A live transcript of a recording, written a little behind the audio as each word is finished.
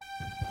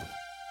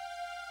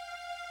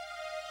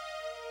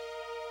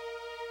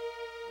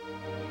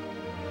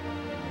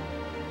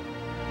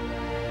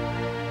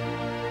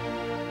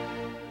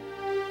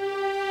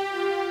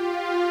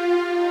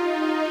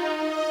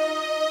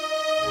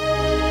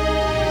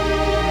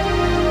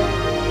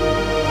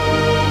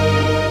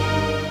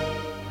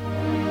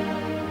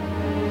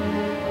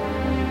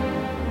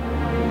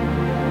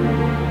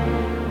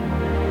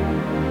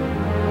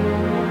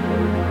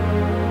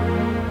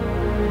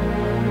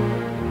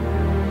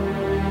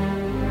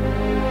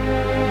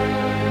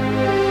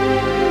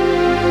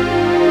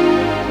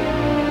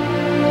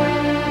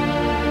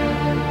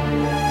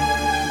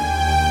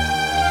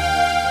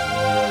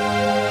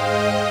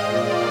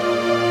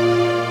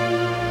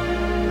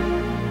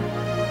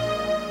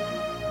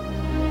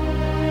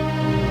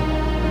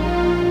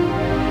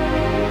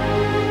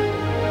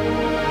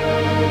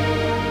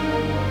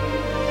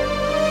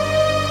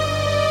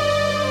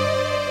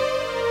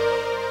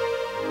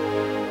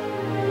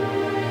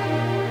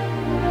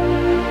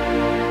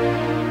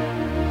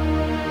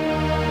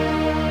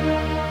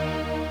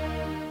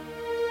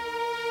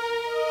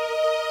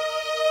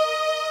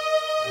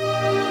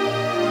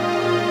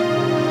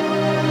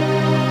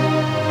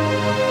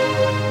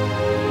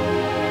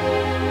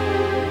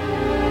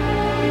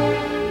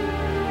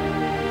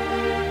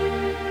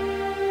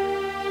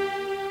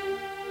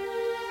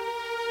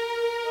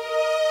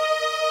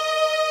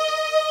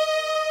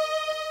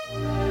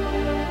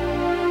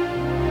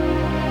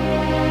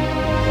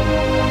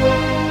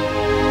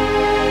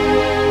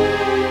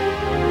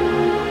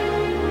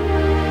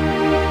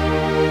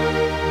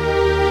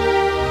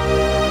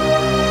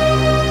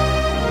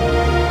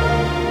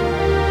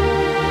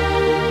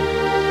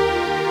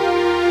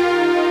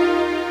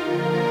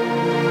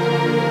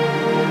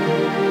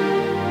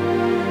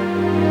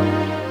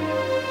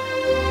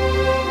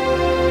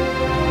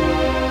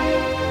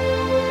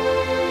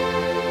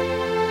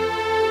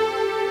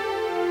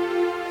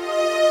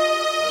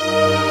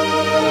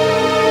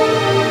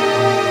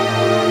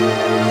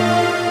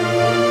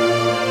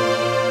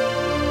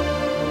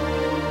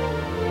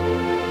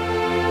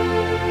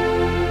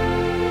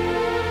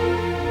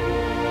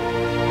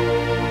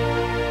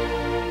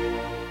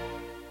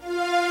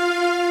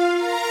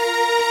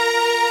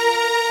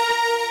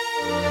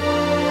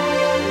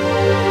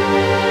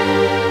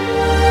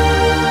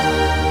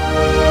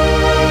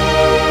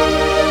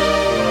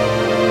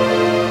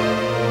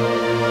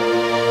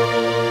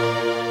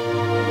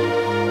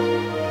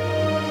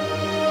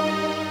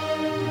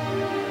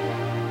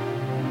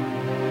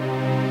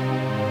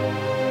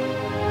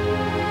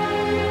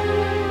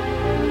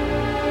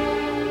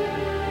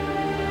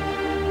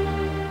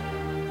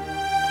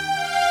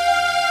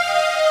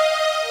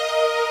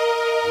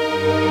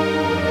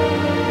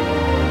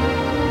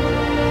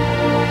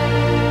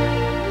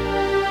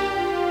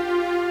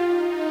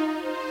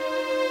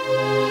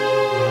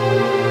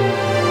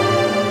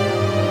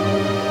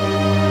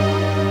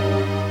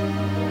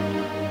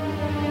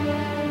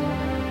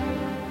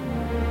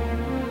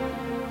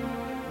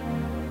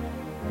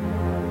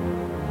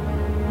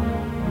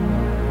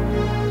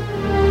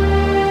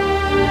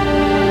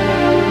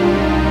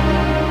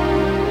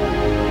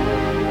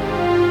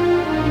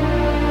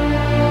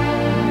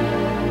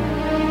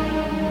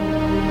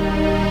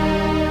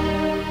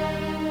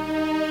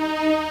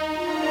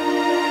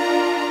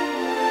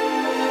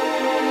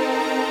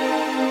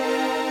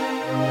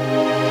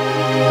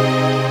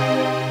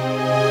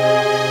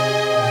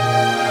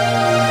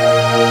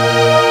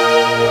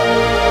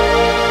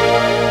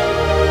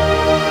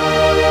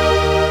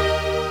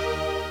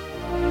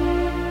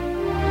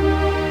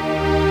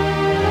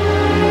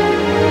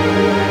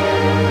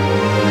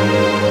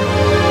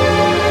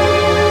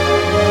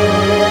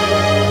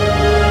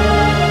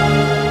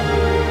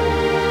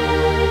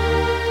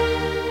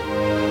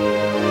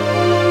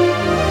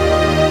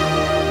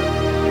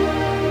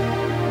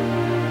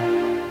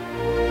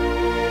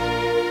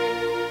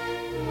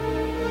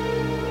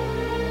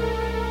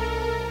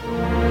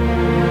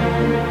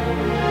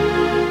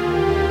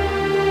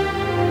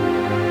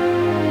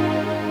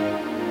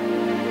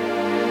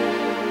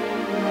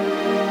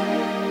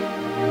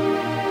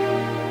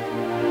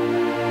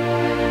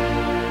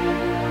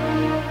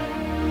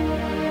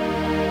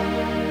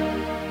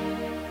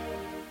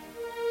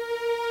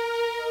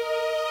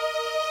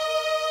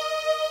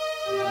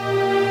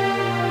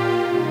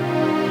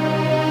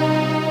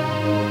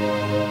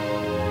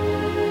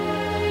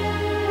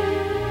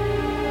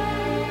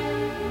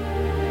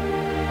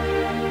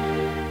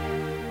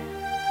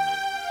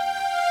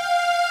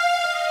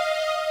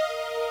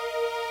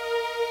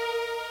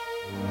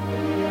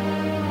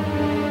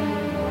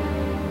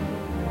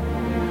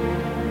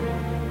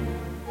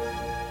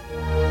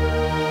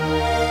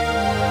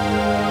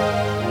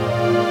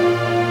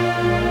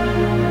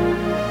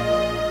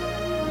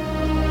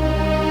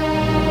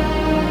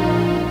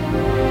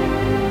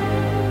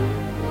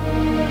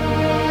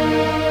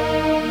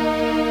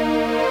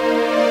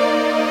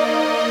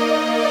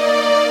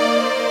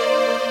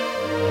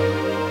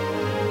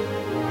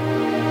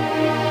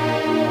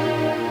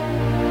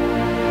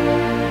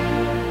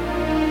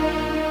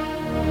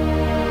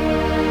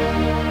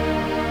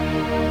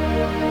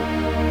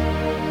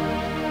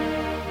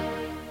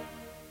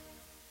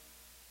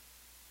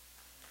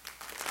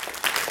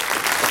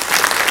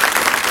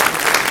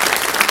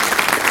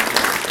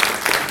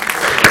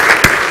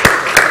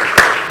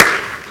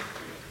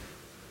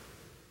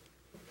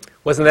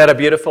Wasn't that a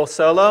beautiful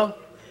solo?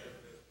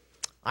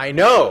 I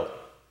know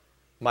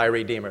my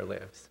Redeemer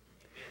lives.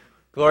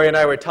 Gloria and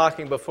I were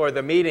talking before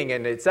the meeting,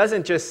 and it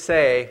doesn't just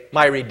say,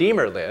 my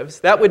Redeemer lives.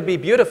 That would be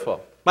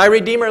beautiful. My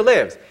Redeemer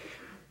lives.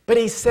 But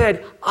he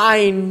said,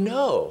 I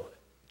know.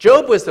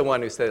 Job was the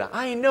one who said,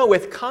 I know,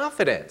 with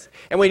confidence.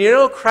 And when you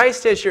know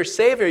Christ as your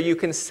Savior, you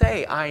can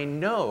say, I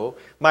know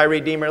my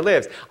Redeemer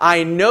lives.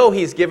 I know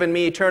He's given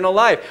me eternal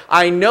life.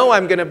 I know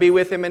I'm going to be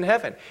with Him in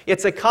heaven.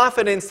 It's a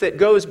confidence that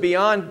goes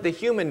beyond the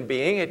human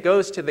being. It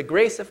goes to the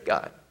grace of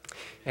God.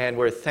 And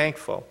we're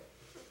thankful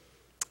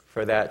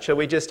for that. Shall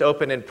we just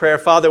open in prayer?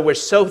 Father, we're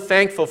so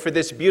thankful for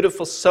this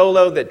beautiful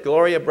solo that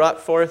Gloria brought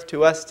forth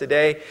to us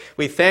today.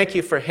 We thank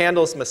You for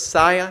Handel's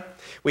Messiah.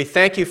 We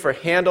thank You for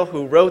Handel,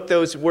 who wrote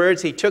those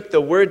words. He took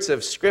the words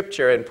of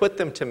Scripture and put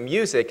them to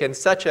music in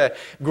such a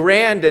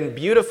grand and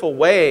beautiful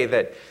way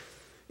that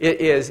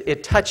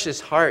it touches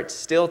hearts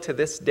still to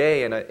this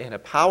day in a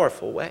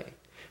powerful way,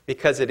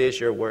 because it is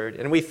Your word.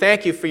 And we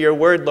thank You for Your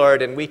word,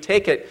 Lord, and we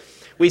take it.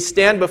 We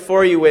stand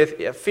before You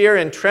with fear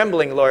and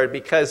trembling, Lord,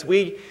 because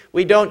we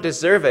don't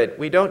deserve it.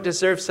 We don't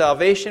deserve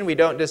salvation. We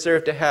don't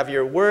deserve to have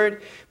Your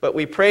word. But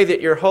we pray that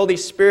Your Holy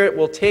Spirit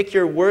will take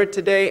Your word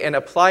today and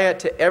apply it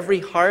to every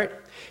heart,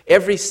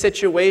 every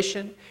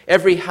situation,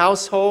 every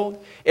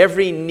household,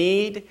 every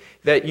need,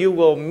 that You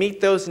will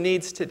meet those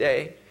needs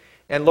today.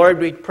 And Lord,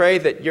 we pray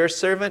that Your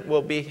servant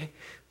will be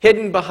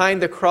hidden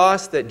behind the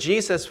cross that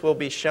Jesus will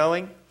be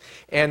showing,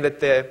 and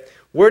that the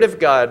Word of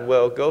God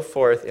will go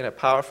forth in a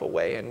powerful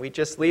way. And we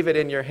just leave it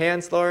in Your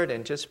hands, Lord,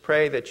 and just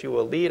pray that You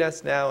will lead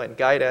us now and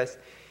guide us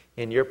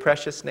in Your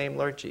precious name,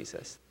 Lord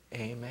Jesus.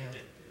 Amen.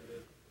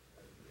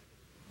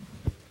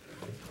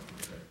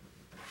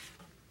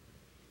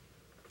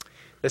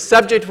 The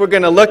subject we're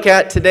going to look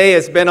at today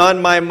has been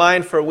on my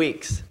mind for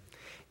weeks.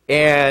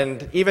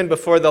 And even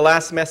before the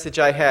last message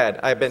I had,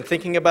 I've been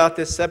thinking about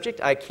this subject.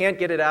 I can't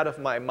get it out of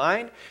my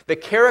mind. The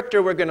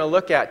character we're going to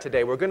look at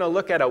today, we're going to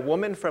look at a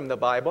woman from the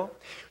Bible.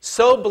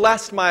 So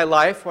blessed my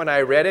life when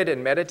I read it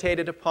and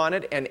meditated upon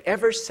it, and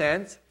ever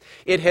since,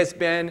 it has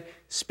been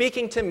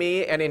speaking to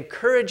me and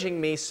encouraging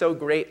me so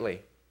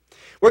greatly.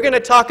 We're going to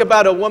talk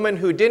about a woman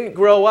who didn't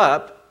grow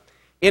up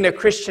in a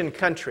Christian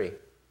country.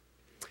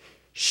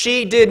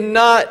 She did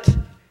not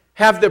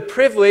have the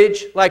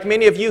privilege, like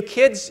many of you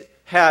kids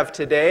have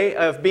today,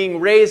 of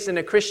being raised in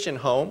a Christian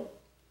home.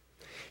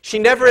 She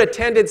never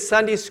attended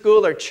Sunday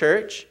school or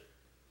church.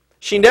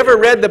 She never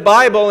read the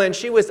Bible, and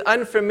she was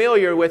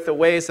unfamiliar with the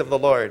ways of the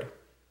Lord.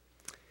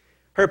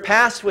 Her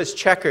past was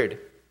checkered,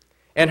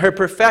 and her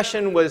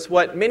profession was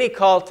what many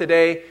call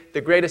today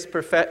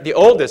the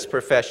oldest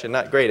profession,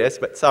 not greatest,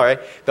 but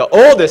the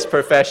oldest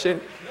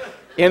profession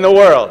in the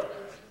world.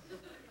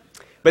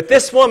 But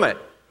this woman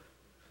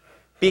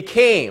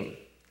became,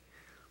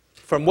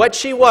 from what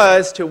she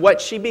was to what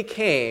she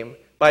became,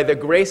 by the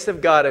grace of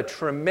God, a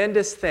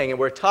tremendous thing. And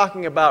we're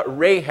talking about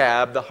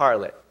Rahab the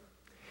harlot.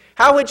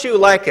 How would you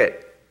like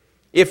it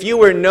if you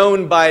were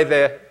known by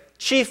the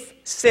chief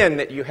sin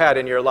that you had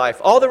in your life,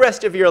 all the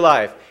rest of your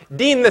life?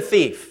 Dean the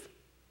thief,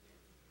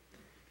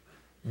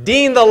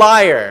 Dean the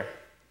liar,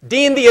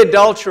 Dean the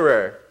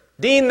adulterer,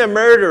 Dean the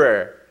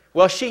murderer.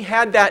 Well, she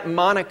had that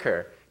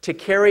moniker to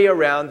carry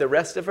around the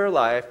rest of her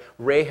life,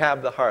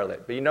 Rahab the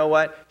harlot. But you know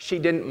what? She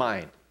didn't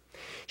mind.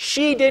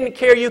 She didn't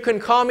care. You can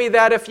call me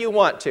that if you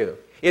want to.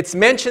 It's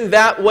mentioned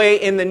that way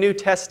in the New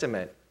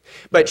Testament.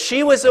 But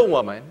she was a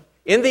woman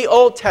in the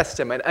Old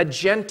Testament, a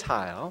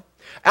Gentile,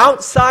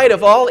 outside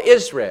of all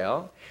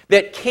Israel,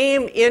 that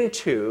came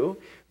into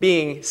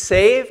being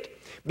saved,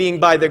 being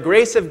by the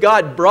grace of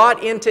God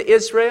brought into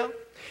Israel,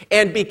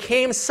 and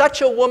became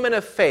such a woman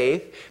of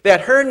faith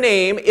that her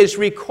name is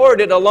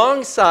recorded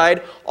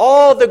alongside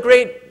all the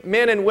great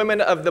men and women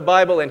of the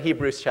Bible in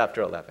Hebrews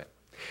chapter 11.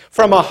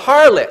 From a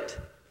harlot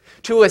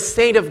to a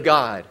saint of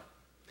God.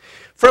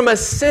 From a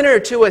sinner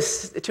to a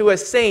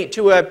saint,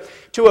 to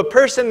a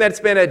person that's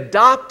been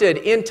adopted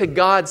into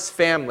God's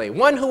family.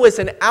 One who was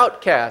an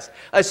outcast,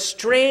 a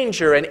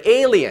stranger, an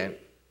alien.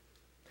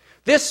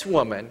 This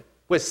woman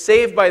was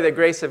saved by the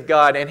grace of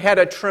God and had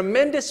a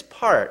tremendous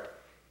part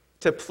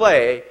to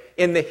play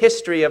in the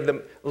history of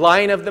the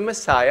line of the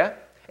Messiah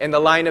and the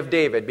line of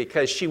David,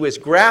 because she was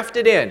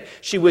grafted in.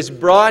 She was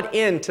brought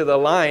into the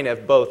line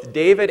of both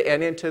David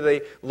and into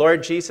the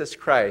Lord Jesus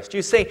Christ.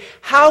 You say,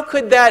 how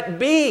could that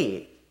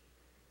be?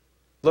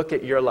 Look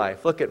at your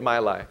life. Look at my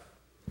life.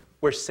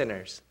 We're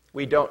sinners.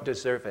 We don't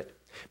deserve it.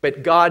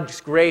 But God's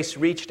grace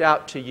reached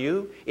out to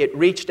you. It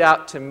reached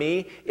out to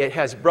me. It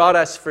has brought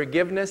us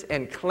forgiveness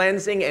and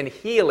cleansing and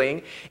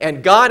healing.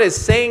 And God is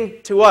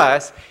saying to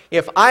us,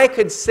 if I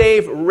could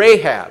save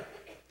Rahab,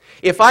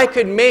 if I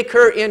could make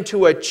her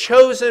into a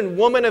chosen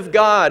woman of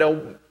God,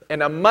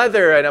 and a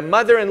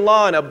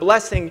mother-in-law, and a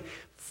blessing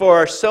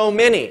for so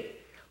many,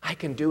 I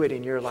can do it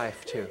in your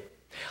life too.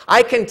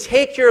 I can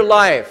take your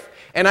life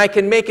and I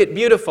can make it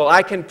beautiful.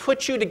 I can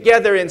put you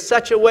together in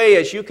such a way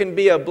as you can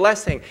be a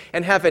blessing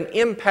and have an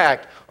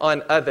impact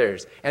on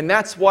others. And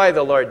that's why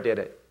the Lord did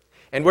it.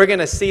 And we're going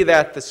to see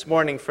that this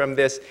morning from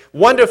this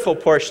wonderful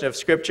portion of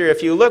Scripture.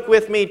 If you look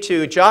with me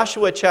to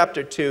Joshua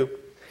chapter 2,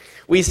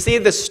 we see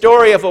the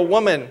story of a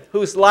woman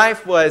whose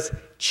life was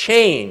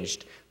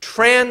changed,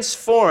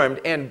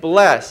 transformed, and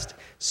blessed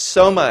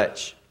so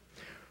much.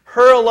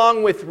 Her,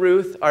 along with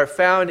Ruth, are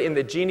found in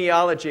the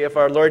genealogy of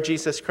our Lord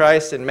Jesus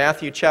Christ in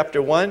Matthew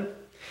chapter 1.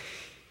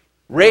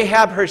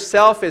 Rahab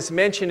herself is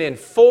mentioned in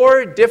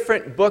 4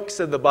 different books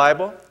of the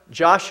Bible: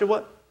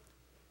 Joshua,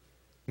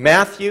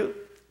 Matthew,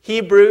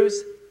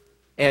 Hebrews,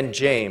 and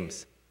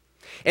James.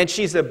 And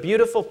she's a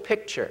beautiful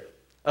picture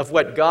of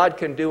what God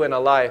can do in a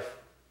life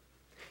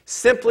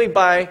simply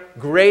by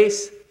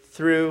grace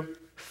through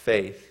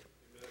faith.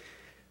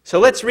 So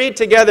let's read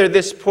together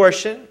this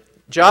portion,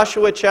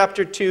 Joshua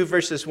chapter 2,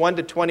 verses 1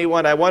 to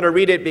 21. I want to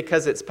read it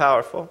because it's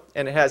powerful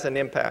and it has an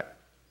impact.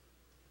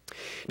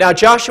 Now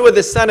Joshua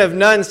the son of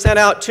Nun sent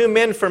out 2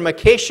 men from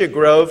Acacia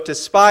Grove to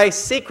spy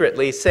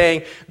secretly,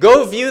 saying,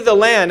 "Go view the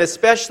land,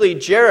 especially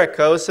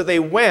Jericho." So they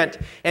went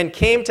and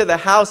came to the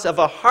house of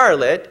a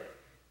harlot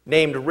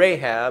named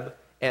Rahab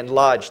and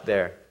lodged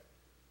there.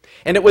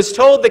 And it was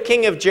told the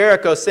king of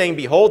Jericho, saying,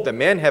 "Behold, the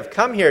men have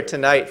come here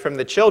tonight from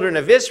the children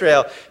of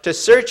Israel to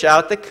search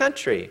out the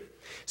country."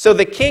 So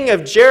the king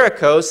of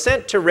Jericho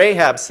sent to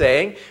Rahab,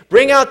 saying,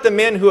 "Bring out the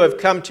men who have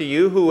come to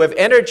you, who have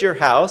entered your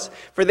house,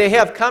 for they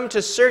have come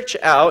to search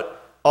out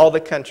all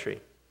the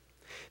country."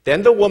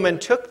 Then the woman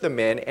took the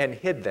men and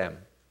hid them.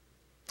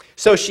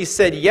 So she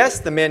said, "Yes,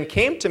 the men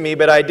came to me,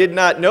 but I did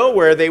not know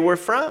where they were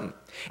from.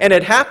 And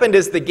it happened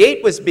as the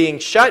gate was being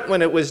shut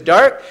when it was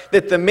dark,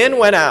 that the men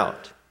went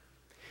out.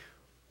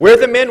 Where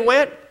the men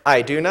went,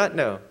 I do not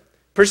know.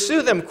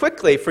 Pursue them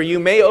quickly, for you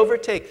may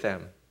overtake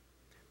them."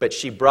 But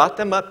she brought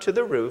them up to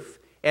the roof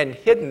and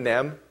hidden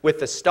them with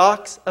the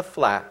stalks of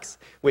flax,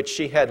 which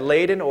she had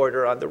laid in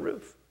order on the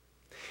roof.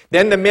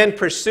 Then the men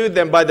pursued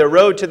them by the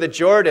road to the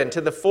Jordan, to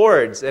the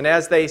fords, and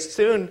as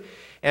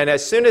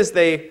soon as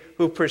they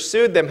who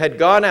pursued them had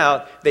gone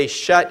out, they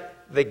shut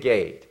the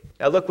gate.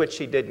 Now look what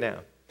she did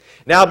now.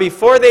 Now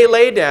before they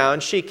lay down,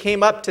 she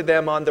came up to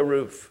them on the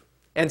roof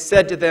and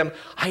said to them,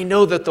 "I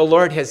know that the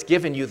Lord has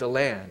given you the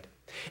land,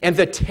 and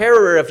the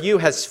terror of you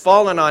has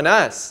fallen on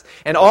us,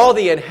 and all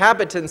the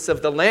inhabitants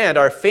of the land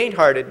are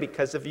faint-hearted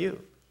because of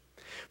you.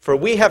 For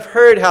we have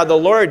heard how the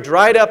Lord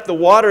dried up the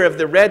water of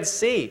the Red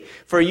Sea,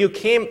 for you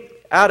came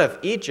out of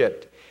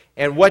Egypt,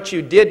 and what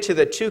you did to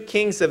the 2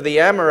 kings of the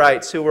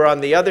Amorites who were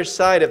on the other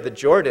side of the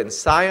Jordan,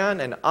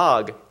 Sihon and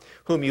Og,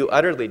 whom you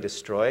utterly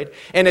destroyed.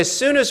 And as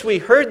soon as we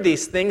heard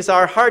these things,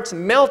 our hearts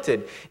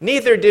melted,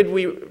 neither did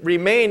we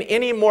remain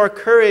any more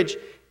courage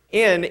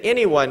in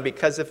anyone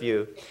because of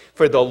you.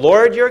 For the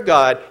Lord your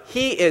God,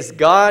 He is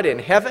God in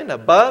heaven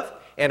above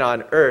and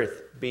on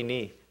earth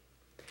beneath.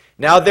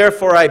 Now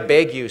therefore I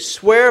beg you,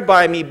 swear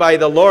by me by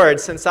the Lord,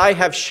 since I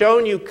have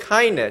shown you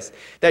kindness,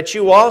 that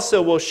you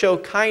also will show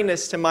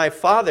kindness to my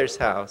father's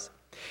house,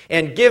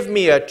 and give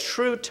me a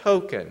true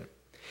token,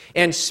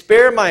 and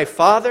spare my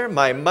father,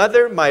 my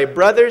mother, my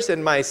brothers,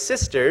 and my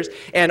sisters,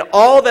 and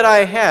all that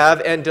I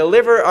have, and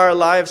deliver our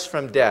lives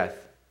from death."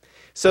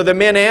 So the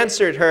men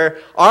answered her,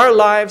 "Our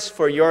lives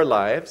for your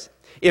lives.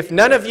 If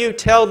none of you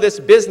tell this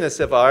business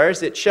of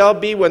ours, it shall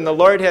be when the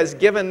Lord has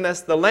given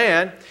us the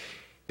land,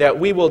 that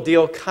we will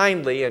deal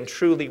kindly and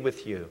truly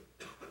with you."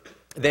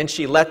 Then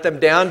she let them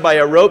down by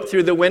a rope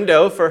through the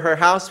window, for her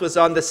house was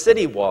on the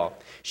city wall.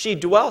 She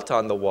dwelt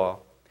on the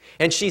wall.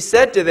 And she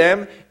said to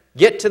them,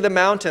 "Get to the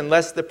mountain,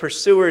 lest the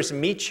pursuers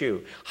meet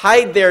you.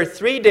 Hide there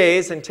 3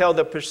 days until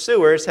the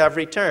pursuers have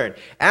returned.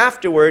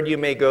 Afterward you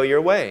may go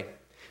your way."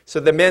 So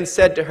the men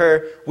said to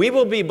her, "We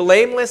will be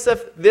blameless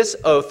of this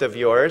oath of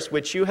yours,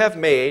 which you have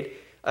made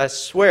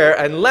us swear,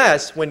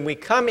 unless, when we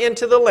come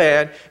into the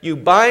land, you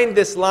bind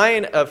this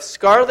line of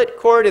scarlet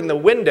cord in the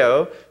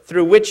window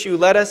through which you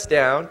let us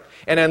down,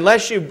 and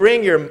unless you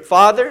bring your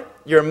father,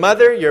 your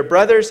mother, your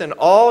brothers, and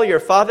all your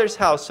father's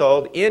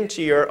household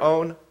into your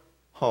own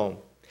home.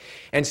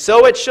 And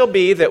so it shall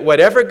be that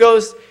whatever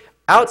goes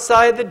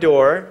outside the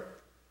door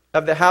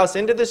of the house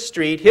into the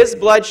street, his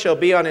blood shall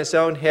be on his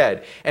own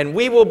head, and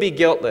we will be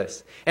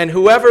guiltless. And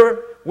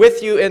whoever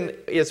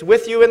is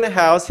with you in the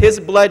house, his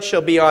blood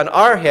shall be on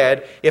our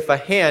head if a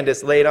hand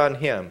is laid on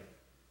him.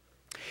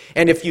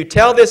 And if you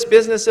tell this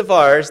business of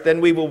ours, then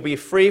we will be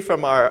free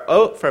from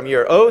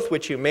your oath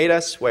which you made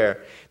us swear."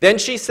 Then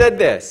she said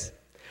this,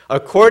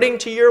 "According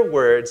to your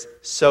words,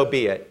 so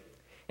be it."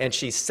 And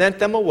she sent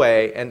them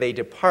away, and they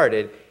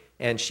departed,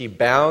 and she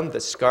bound the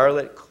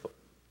scarlet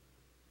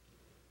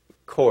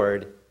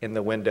cord in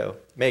the window.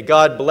 May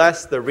God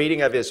bless the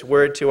reading of His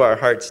word to our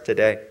hearts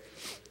today.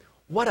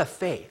 What a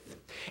faith.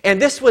 And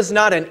this was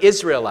not an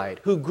Israelite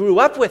who grew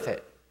up with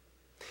it,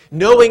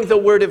 knowing the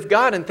word of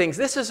God and things.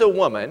 This is a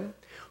woman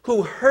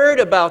who heard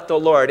about the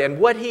Lord and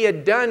what He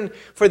had done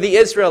for the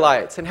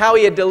Israelites and how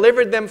He had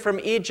delivered them from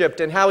Egypt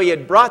and how He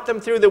had brought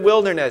them through the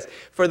wilderness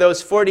for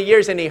those 40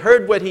 years. And he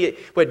heard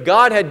what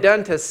God had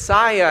done to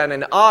Sihon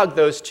and Og,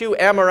 those 2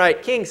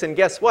 Amorite kings. And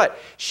guess what?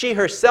 She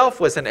herself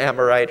was an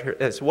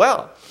Amorite as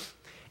well.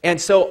 And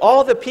so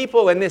all the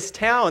people in this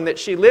town that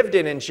she lived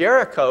in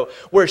Jericho,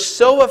 were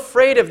so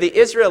afraid of the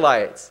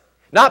Israelites.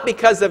 Not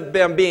because of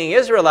them being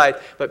Israelites,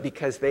 but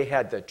because they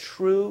had the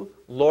true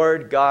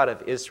Lord God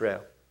of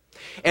Israel.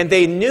 And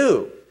they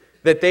knew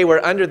that they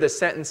were under the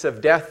sentence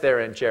of death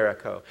there in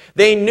Jericho.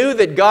 They knew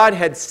that God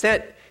had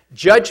sent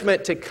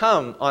judgment to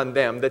come on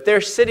them, that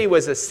their city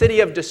was a city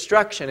of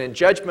destruction and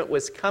judgment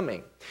was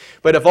coming.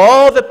 But of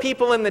all the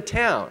people in the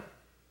town,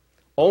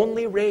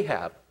 only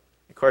Rahab,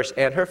 of course,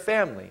 and her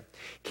family,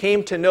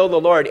 came to know the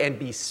Lord and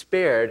be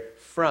spared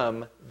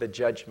from the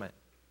judgment.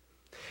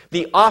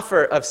 The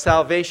offer of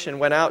salvation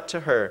went out to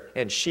her,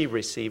 and she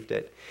received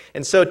it.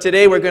 And so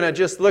today we're going to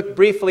just look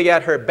briefly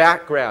at her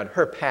background,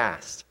 her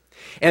past.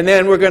 And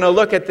then we're going to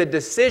look at the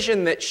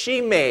decision that she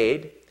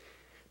made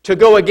to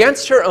go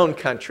against her own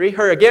country,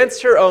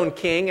 against her own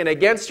king, and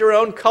against her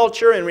own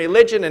culture and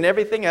religion and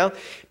everything else,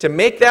 to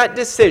make that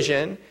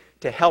decision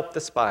to help the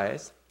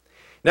spies.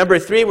 Number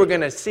 3, we're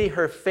going to see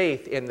her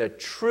faith in the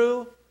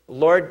true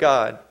Lord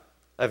God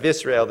of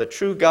Israel, the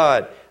true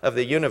God of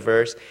the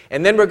universe.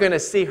 And then we're going to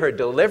see her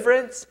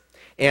deliverance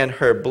and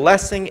her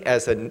blessing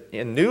as a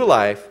new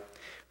life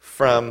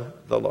from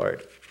the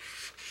Lord.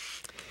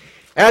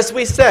 As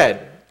we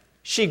said,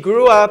 she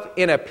grew up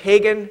in a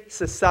pagan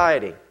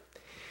society.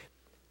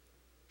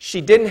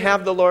 She didn't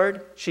have the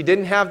Lord. She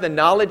didn't have the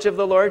knowledge of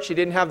the Lord. She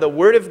didn't have the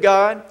Word of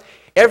God.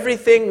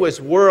 Everything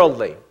was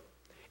worldly.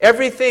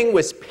 Everything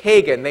was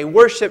pagan. They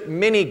worshiped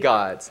many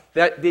gods.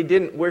 That they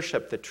didn't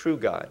worship the true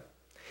God.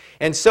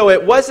 And so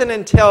it wasn't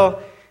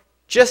until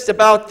just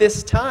about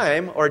this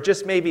time, or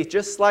maybe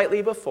just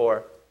slightly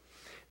before,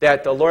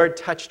 that the Lord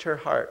touched her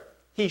heart.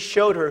 He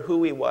showed her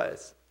who He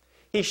was.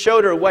 He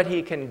showed her what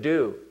He can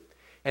do,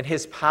 and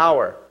His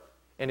power,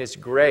 and His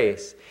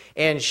grace.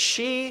 And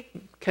she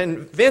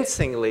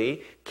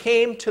convincingly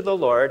came to the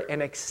Lord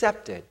and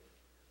accepted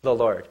the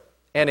Lord.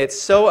 And it's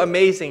so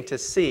amazing to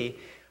see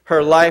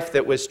her life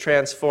that was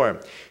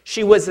transformed.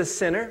 She was a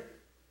sinner.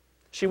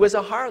 She was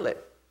a harlot.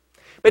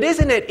 But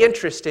isn't it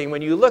interesting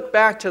when you look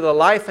back to the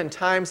life and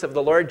times of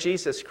the Lord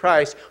Jesus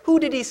Christ, who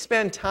did He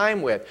spend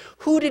time with?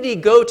 Who did He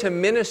go to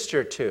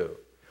minister to?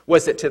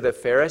 Was it to the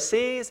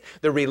Pharisees,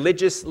 the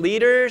religious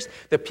leaders,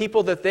 the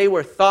people that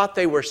thought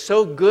they were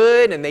so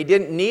good and they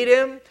didn't need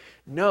Him?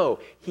 No,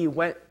 He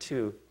went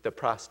to the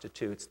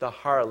prostitutes, the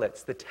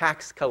harlots, the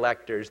tax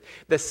collectors,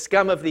 the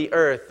scum of the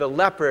earth, the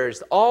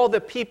lepers, all the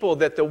people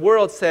that the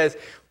world says,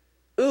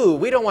 ooh,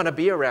 we don't want to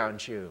be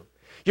around you.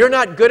 You're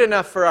not good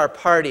enough for our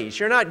parties.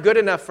 You're not good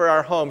enough for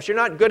our homes. You're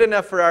not good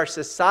enough for our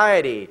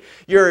society.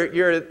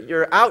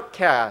 You're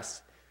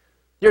outcasts.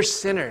 You're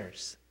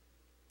sinners.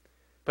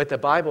 But the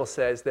Bible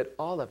says that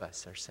all of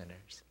us are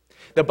sinners.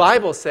 The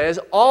Bible says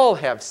all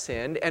have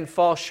sinned and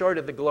fall short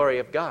of the glory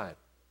of God.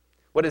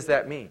 What does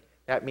that mean?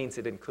 That means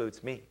it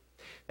includes me.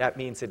 That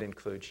means it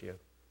includes you.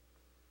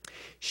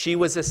 She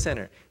was a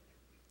sinner.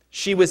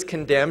 She was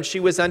condemned. She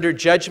was under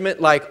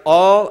judgment like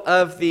all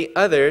of the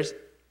others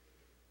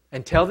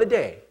until the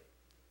day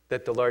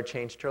that the Lord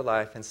changed her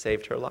life and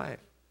saved her life.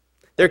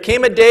 There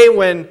came a day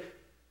when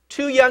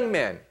 2 young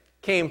men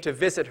came to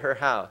visit her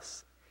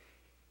house.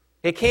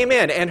 They came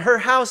in, and her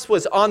house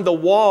was on the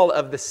wall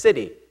of the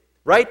city,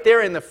 right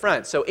there in the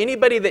front. So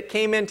anybody that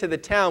came into the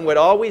town would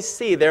always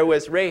see there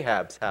was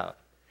Rahab's house.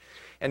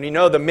 And you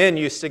know the men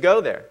used to go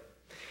there.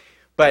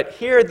 But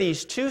here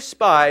these 2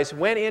 spies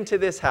went into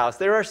this house.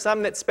 There are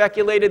some that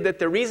speculated that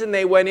the reason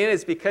they went in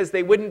is because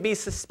they wouldn't be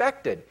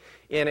suspected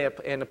in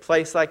a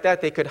place like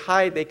that. They could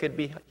hide, they could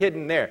be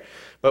hidden there.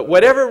 But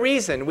whatever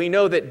reason, we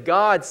know that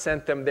God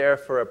sent them there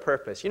for a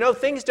purpose. You know,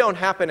 things don't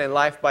happen in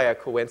life by a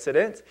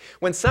coincidence.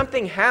 When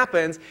something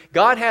happens,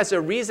 God has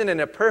a reason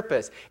and a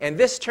purpose. And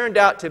this turned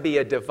out to be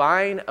a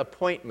divine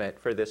appointment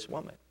for this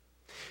woman.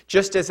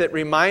 Just as it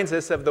reminds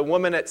us of the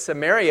woman at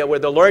Samaria where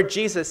the Lord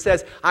Jesus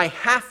says, I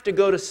have to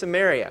go to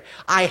Samaria.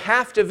 I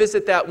have to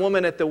visit that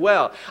woman at the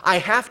well. I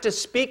have to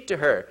speak to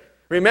her.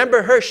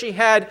 Remember her, she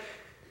had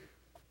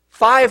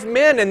 5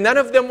 men and none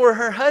of them were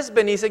her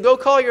husband. He said, go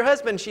call your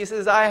husband. She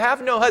says, I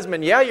have no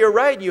husband. Yeah, you're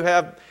right. You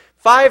have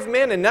 5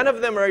 men and none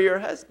of them are your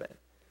husband.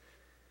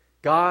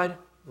 God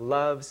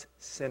loves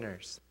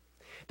sinners.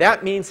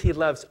 That means He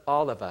loves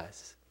all of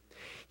us.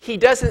 He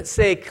doesn't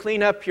say,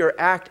 clean up your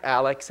act,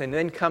 Alex, and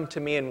then come to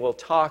me and we'll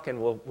talk and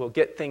we'll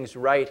get things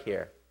right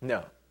here.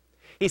 No.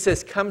 He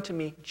says, come to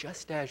me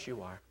just as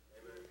you are.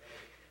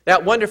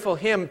 That wonderful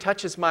hymn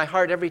touches my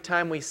heart every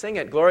time we sing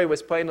it. Gloria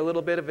was playing a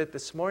little bit of it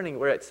this morning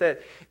where it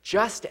said,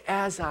 just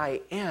as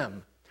I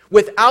am,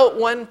 without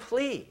one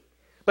plea,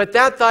 but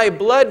that thy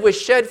blood was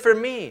shed for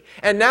me,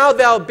 and now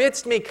thou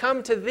bidst me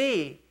come to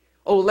thee,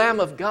 O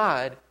Lamb of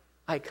God,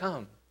 I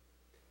come.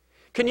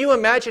 Can you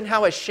imagine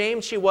how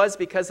ashamed she was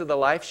because of the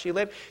life she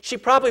lived? She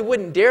probably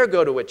wouldn't dare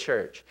go to a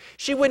church.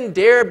 She wouldn't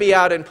dare be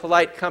out in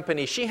polite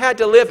company. She had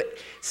to live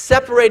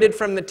separated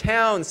from the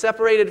town,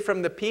 separated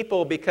from the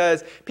people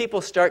because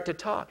people start to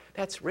talk.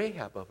 That's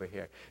Rahab over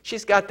here.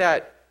 She's got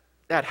that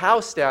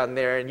house down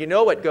there and you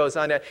know what goes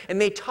on there.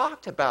 And they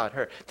talked about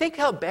her. Think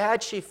how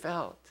bad she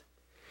felt.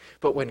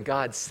 But when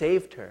God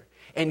saved her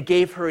and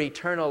gave her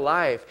eternal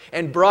life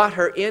and brought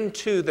her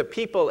into the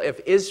people of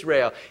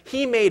Israel.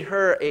 He made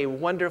her a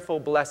wonderful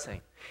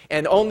blessing.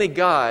 And only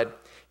God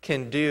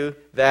can do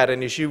that.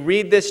 And as you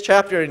read this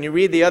chapter and you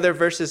read the other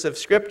verses of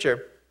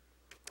Scripture,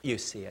 you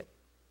see it.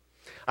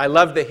 I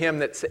love the hymn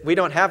that, we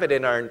don't have it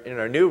in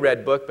our new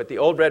red book, but the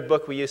old red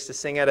book we used to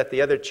sing at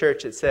the other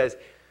church, it says,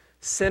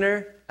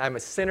 "Sinner, I'm a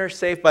sinner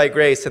saved by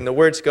grace." And the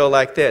words go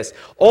like this: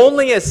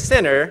 "Only a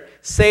sinner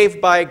saved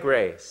by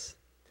grace.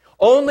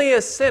 Only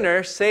a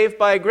sinner saved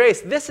by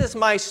grace. This is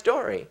my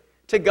story.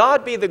 To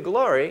God be the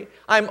glory.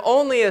 I'm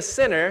only a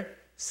sinner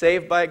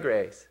saved by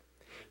grace."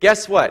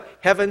 Guess what?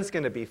 Heaven's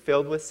going to be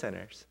filled with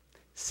sinners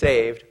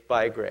saved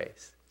by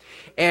grace.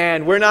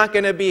 And we're not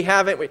going to be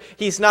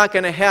He's not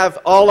going to have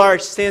all our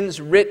sins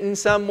written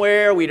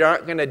somewhere. We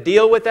aren't going to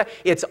deal with that.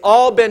 It's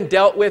all been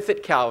dealt with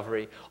at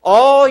Calvary.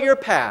 All your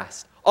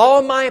past,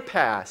 all my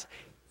past,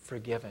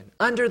 forgiven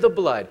under the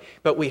blood.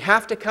 But we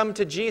have to come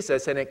to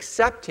Jesus and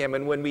accept Him.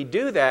 And when we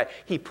do that,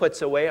 He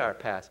puts away our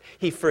past.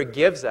 He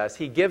forgives us.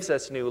 He gives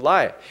us new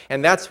life.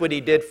 And that's what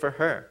He did for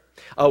her.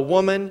 A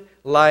woman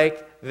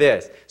like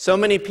this. So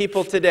many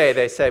people today,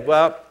 they say,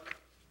 well,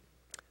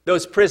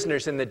 those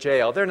prisoners in the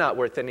jail, they're not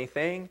worth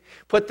anything.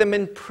 Put them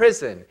in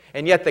prison.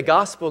 And yet the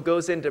gospel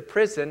goes into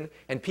prison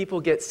and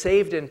people get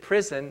saved in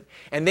prison,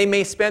 and they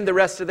may spend the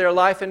rest of their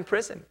life in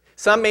prison.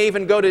 Some may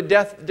even go to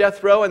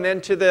death row and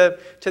then to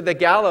the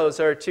gallows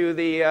or to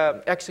the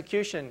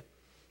execution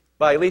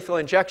by lethal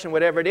injection,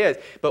 whatever it is.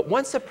 But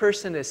once a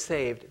person is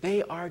saved,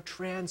 they are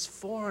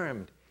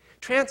transformed.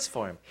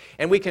 Transformed.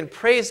 And we can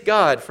praise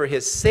God for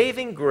His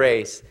saving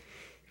grace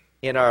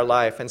in our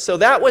life. And so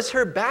that was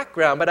her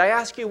background. But I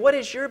ask you, what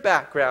is your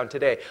background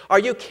today? Are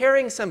you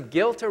carrying some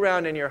guilt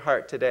around in your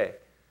heart today?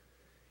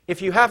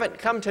 If you haven't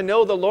come to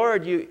know the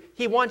Lord,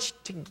 He wants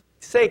to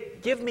say,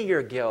 give me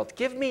your guilt.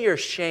 Give me your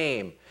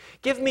shame.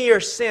 Give me your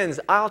sins.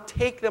 I'll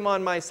take them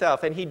on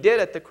myself. And He did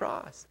at the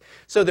cross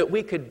so that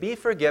we could be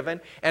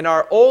forgiven and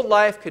our old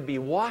life could be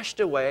washed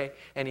away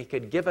and He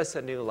could give us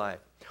a new life.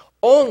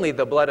 Only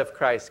the blood of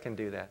Christ can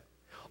do that.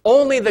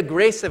 Only the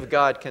grace of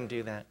God can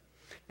do that.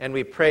 And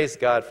we praise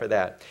God for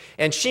that.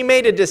 And she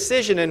made a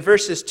decision in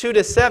verses 2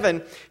 to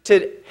 7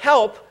 to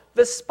help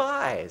the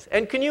spies.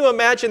 And can you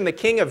imagine the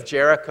king of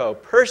Jericho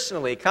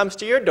personally comes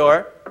to your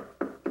door?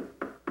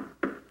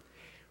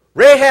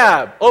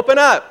 "Rahab, open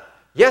up."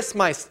 "Yes,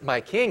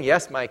 my king.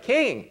 Yes, my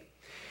king.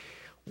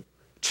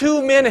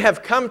 2 men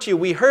have come to you.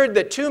 We heard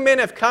that 2 men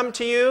have come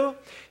to you.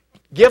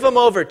 Give them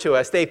over to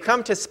us. They've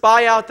come to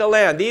spy out the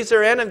land. These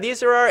are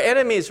our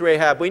enemies,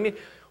 Rahab.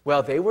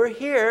 Well, they were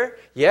here.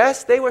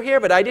 Yes, they were here,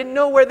 but I didn't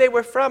know where they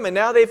were from, and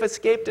now they've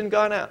escaped and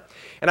gone out.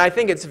 And I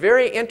think it's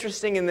very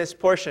interesting in this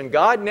portion.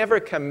 God never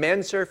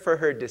commends her for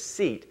her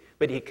deceit,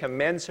 but He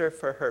commends her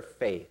for her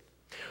faith.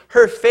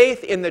 Her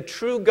faith in the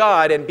true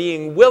God and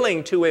being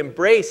willing to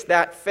embrace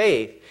that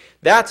faith,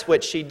 that's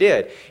what she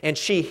did. And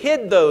she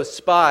hid those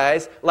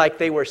spies like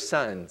they were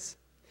sons.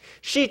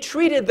 She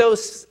treated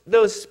those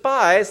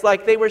spies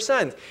like they were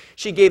sons.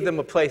 She gave them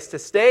a place to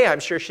stay. I'm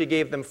sure she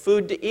gave them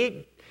food to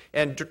eat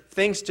and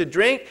things to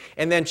drink.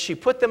 And then she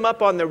put them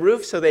up on the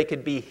roof so they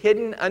could be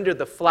hidden under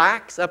the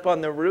flax up on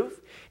the roof.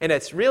 And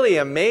it's really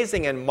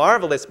amazing and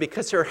marvelous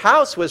because her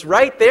house was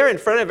right there in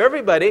front of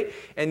everybody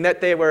and that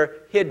they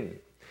were hidden.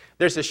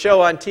 There's a show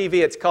on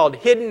TV, it's called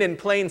Hidden in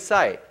Plain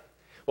Sight.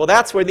 Well,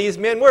 that's where these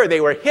men were. They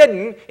were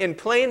hidden in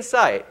plain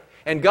sight.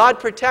 And God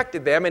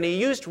protected them, and He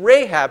used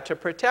Rahab to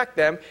protect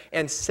them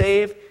and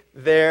save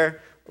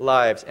their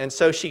lives. And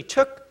so she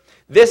took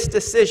this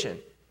decision.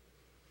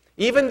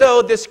 Even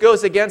though this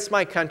goes against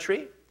my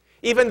country,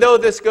 even though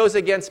this goes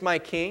against my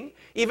king,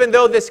 even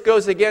though this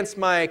goes against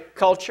my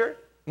culture,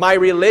 my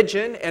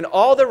religion, and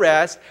all the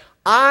rest,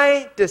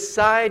 I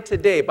decide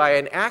today, by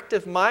an act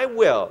of my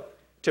will,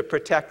 to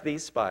protect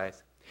these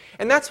spies.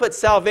 And that's what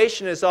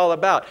salvation is all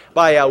about.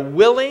 By a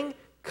willing,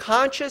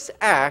 conscious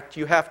act,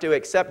 you have to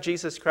accept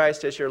Jesus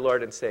Christ as your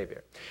Lord and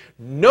Savior.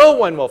 No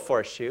one will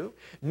force you.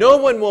 No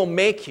one will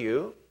make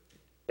you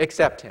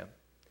accept Him.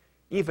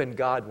 Even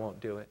God won't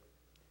do it.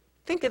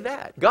 Think of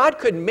that. God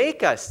could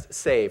make us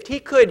saved. He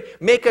could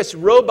make us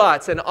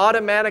robots and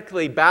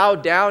automatically bow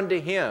down to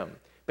Him.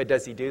 But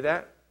does He do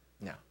that?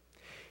 No.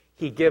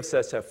 He gives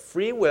us a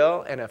free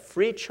will and a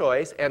free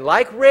choice. And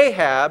like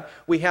Rahab,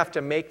 we have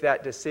to make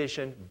that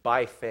decision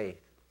by faith.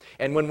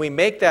 And when we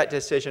make that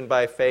decision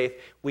by faith,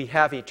 we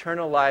have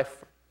eternal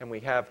life and we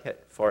have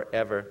it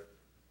forever.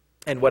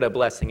 And what a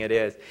blessing it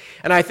is.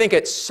 And I think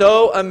it's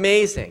so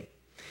amazing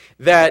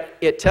that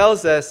it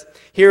tells us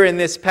here in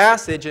this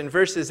passage in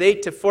verses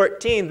 8 to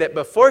 14 that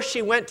before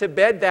she went to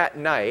bed that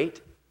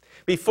night,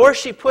 before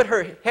she put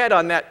her head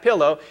on that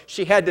pillow,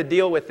 she had to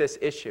deal with this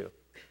issue.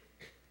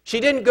 She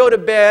didn't go to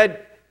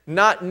bed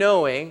not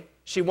knowing,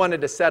 she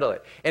wanted to settle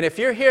it. And if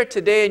you're here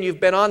today and you've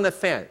been on the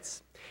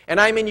fence, and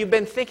I mean, you've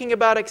been thinking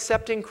about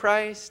accepting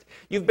Christ.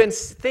 You've been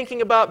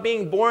thinking about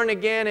being born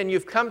again, and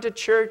you've come to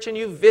church and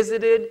you've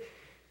visited.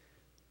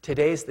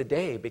 Today's the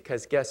day,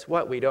 because guess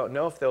what? We don't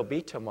know if there'll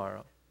be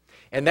tomorrow.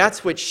 And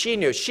that's what she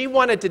knew. She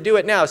wanted to do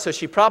it now, so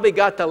she probably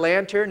got the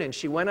lantern and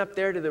she went up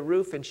there to the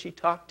roof and she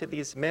talked to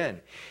these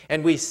men.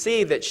 And we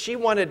see that she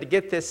wanted to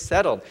get this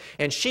settled.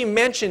 And she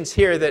mentions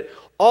here that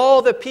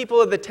all the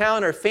people of the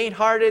town are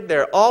faint-hearted,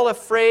 they're all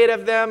afraid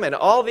of them, and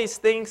all these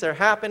things are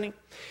happening,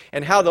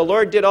 and how the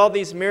Lord did all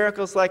these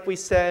miracles like we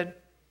said.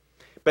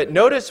 But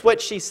notice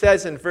what she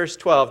says in verse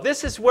 12.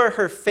 This is where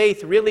her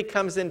faith really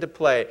comes into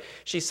play.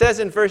 She says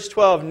in verse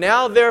 12,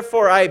 "Now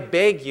therefore I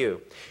beg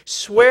you,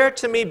 swear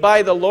to me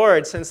by the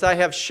Lord, since I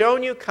have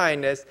shown you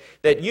kindness,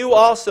 that you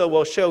also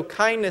will show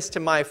kindness to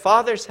my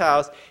father's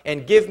house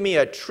and give me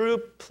a true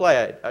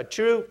pledge, a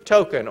true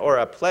token or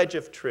a pledge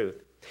of truth.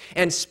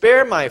 And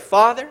spare my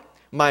father,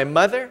 my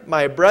mother,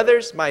 my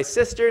brothers, my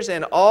sisters,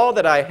 and all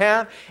that I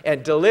have,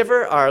 and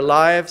deliver our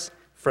lives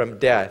from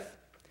death."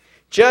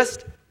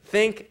 Just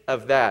think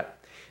of that.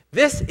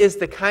 This is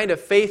the kind of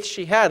faith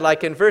she had.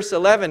 Like in verse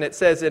 11 it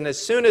says, "And as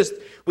soon as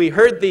we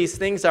heard these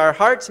things, our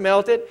hearts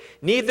melted,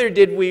 neither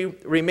did we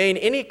remain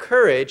any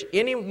courage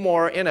any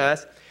more in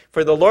us,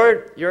 for the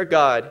Lord your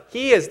God,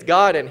 He is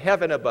God in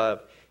heaven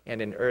above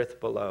and in earth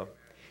below."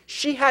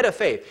 She had a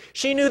faith.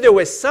 She knew there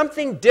was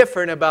something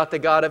different about the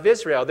God of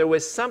Israel. There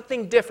was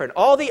something different.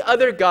 All the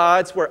other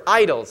gods were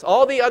idols.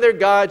 All the other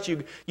gods,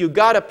 you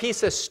got a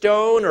piece of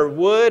stone or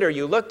wood, or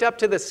you looked up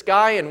to the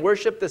sky and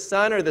worshiped the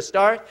sun or the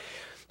stars.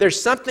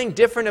 There's something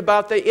different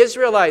about the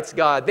Israelites'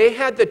 God. They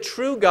had the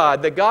true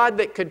God, the God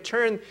that could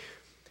turn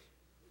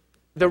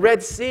the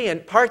Red Sea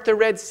and part the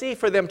Red Sea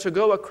for them to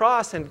go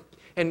across,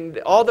 and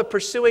all the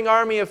pursuing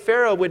army of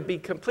Pharaoh would be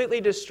completely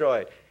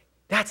destroyed.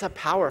 That's a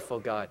powerful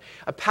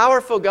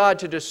God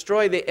to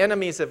destroy the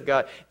enemies of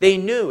God. They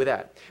knew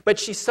that. But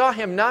she saw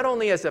Him not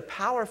only as a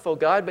powerful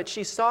God, but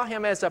she saw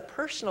Him as a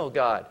personal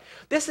God.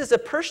 This is a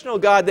personal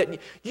God that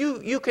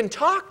you can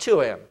talk to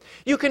Him.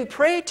 You can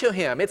pray to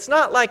Him. It's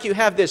not like you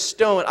have this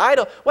stone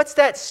idol. What's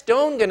that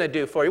stone going to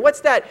do for you?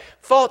 What's that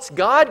false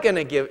God going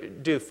to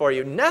do for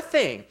you?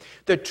 Nothing.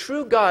 The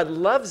true God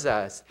loves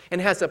us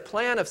and has a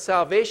plan of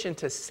salvation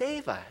to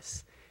save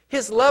us.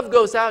 His love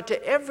goes out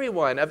to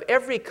everyone of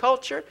every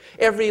culture,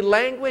 every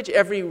language,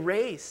 every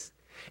race.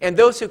 And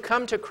those who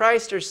come to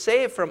Christ are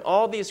saved from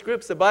all these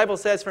groups. The Bible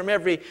says from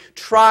every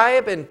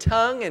tribe and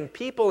tongue and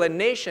people and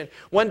nation,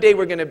 one day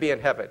we're going to be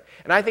in heaven.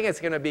 And I think it's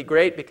going to be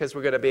great because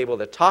we're going to be able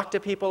to talk to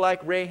people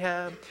like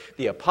Rahab,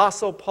 the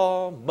Apostle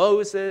Paul,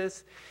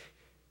 Moses,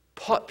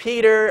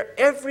 Peter,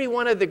 every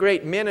one of the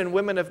great men and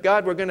women of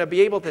God. We're going to be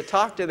able to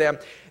talk to them.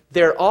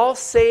 They're all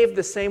saved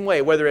the same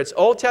way. Whether it's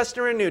Old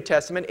Testament or New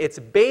Testament, it's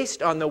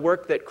based on the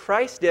work that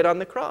Christ did on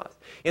the cross.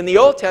 In the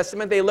Old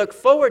Testament, they look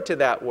forward to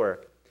that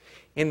work.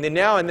 In the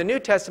New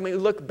Testament, we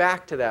look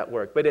back to that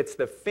work. But it's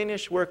the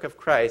finished work of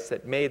Christ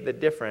that made the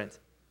difference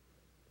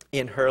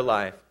in her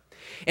life.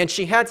 And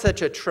she had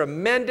such a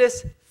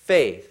tremendous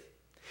faith.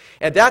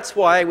 And that's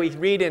why we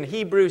read in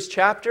Hebrews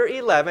chapter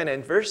 11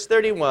 and verse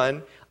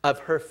 31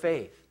 of her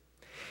faith.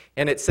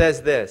 And it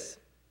says this,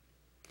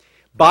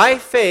 "By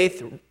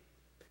faith,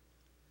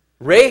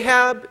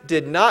 Rahab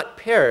did not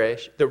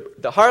perish, the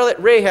harlot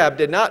Rahab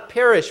did not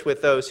perish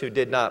with those who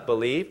did not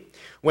believe,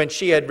 when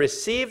she had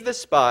received the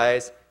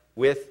spies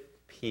with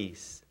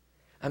peace."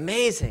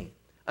 Amazing,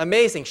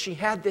 amazing. She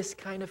had this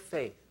kind of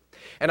faith.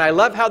 And I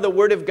love how the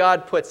Word of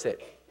God puts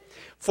it.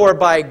 "For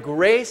by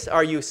grace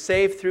are you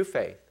saved through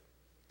faith.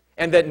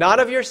 And that not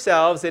of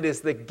yourselves, it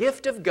is the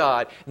gift of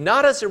God,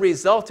 not as a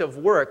result of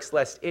works,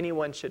 lest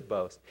anyone should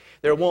boast."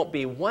 There won't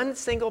be one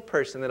single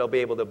person that will be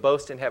able to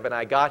boast in heaven.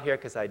 I got here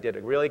because I did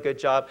a really good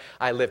job.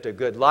 I lived a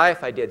good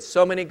life. I did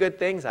so many good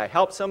things. I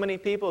helped so many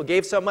people,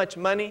 gave so much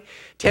money,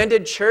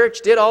 tended church,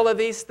 did all of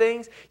these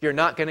things. You're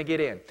not going to get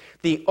in.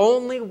 The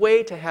only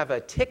way to have a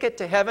ticket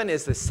to heaven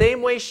is the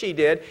same way she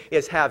did,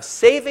 is have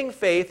saving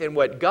faith in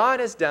what God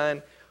has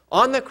done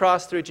on the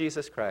cross through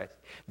Jesus Christ.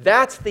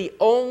 That's the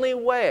only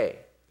way.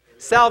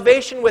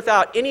 Salvation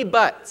without any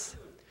buts,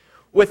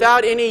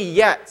 without any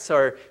yets,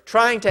 or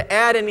trying to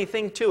add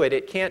anything to it.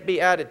 It can't be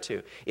added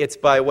to. It's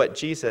by what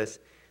Jesus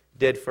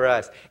did for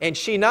us. And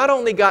she not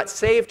only got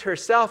saved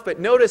herself, but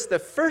notice the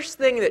first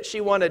thing that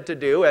she wanted to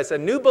do as a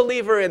new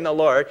believer in the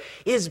Lord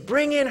is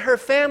bring in her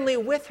family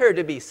with her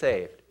to be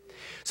saved.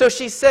 So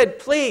she said,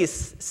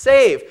 "Please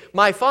save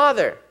my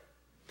father,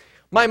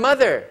 my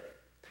mother,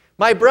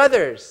 my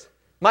brothers,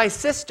 my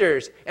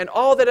sisters, and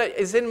all that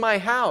is in my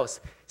house.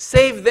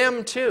 Save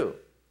them too."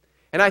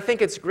 And I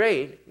think it's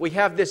great. We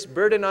have this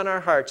burden on our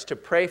hearts to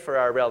pray for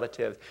our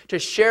relatives, to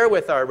share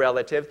with our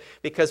relatives,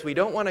 because we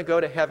don't want to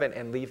go to heaven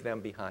and leave them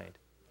behind.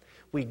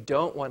 We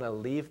don't want to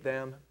leave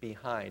them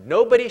behind.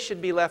 Nobody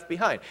should be left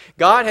behind.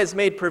 God has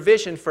made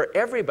provision for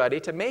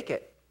everybody to make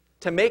it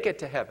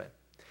to heaven.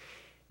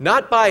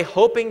 Not by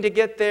hoping to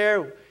get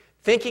there,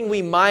 thinking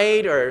we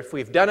might, or if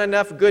we've done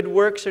enough good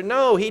works, or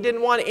no, He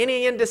didn't want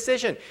any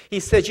indecision. He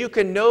says you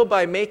can know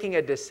by making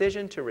a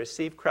decision to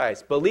receive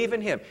Christ. Believe in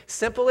Him.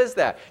 Simple as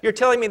that. You're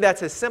telling me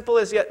that's as simple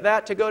as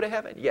that to go to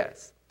heaven?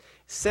 Yes.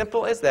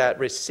 Simple as that.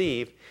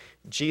 Receive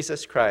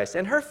Jesus Christ.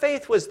 And her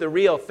faith was the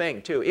real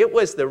thing too. It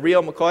was the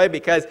real McCoy,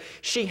 because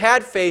she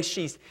had faith.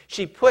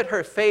 She put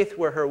her faith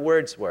where her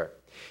words were.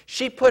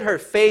 She put her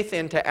faith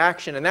into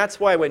action, and that's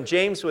why when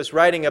James was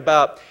writing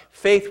about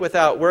faith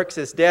without works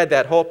is dead,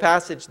 that whole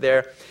passage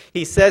there,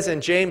 he says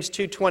in James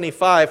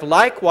 2:25,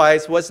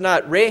 likewise was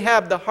not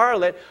Rahab the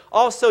harlot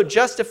also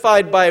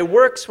justified by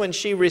works when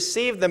she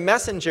received the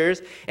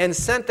messengers and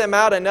sent them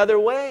out another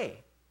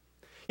way?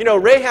 You know,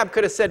 Rahab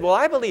could have said, well,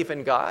 I believe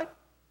in God.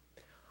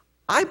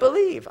 I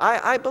believe.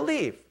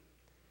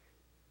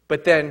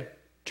 But then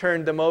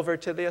turned them over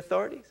to the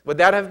authorities. Would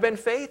that have been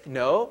faith?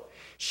 No.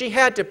 She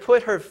had to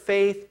put her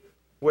faith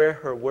where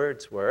her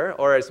words were,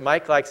 or as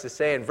Mike likes to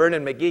say, and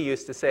Vernon McGee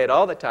used to say it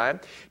all the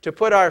time, to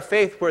put our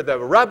faith where the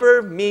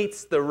rubber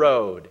meets the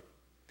road.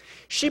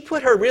 She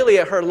put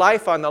her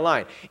life on the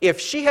line.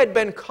 If she had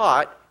been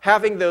caught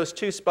having those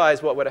two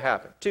spies, what would have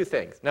happened? Two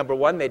things. Number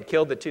one, they'd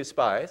killed the two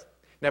spies.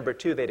 Number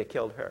two, they'd have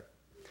killed her.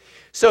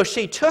 So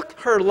she took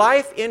her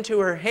life into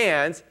her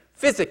hands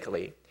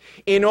physically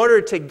in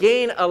order to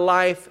gain a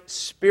life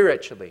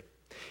spiritually.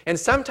 And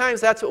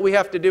sometimes that's what we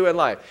have to do in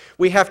life.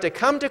 We have to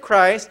come to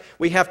Christ.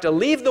 We have to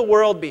leave the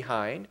world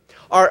behind,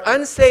 our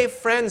unsaved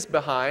friends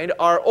behind,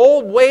 our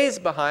old ways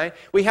behind.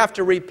 We have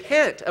to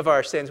repent of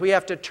our sins. We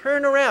have to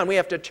turn around. We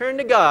have to turn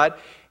to God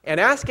and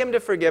ask Him to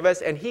forgive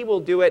us, and He will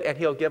do it, and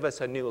He'll give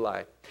us a new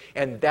life.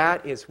 And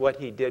that is what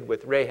He did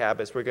with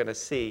Rahab, as we're going to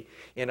see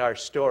in our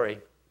story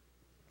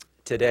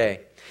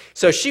today.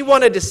 So she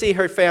wanted to see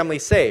her family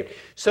saved.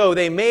 So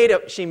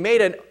she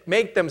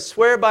made them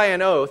swear by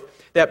an oath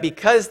that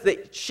because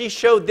she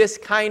showed this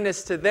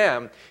kindness to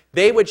them,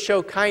 they would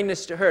show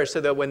kindness to her, so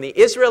that when the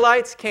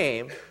Israelites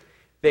came,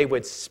 they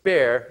would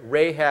spare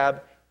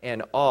Rahab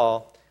and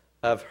all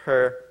of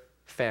her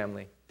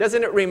family.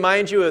 Doesn't it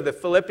remind you of the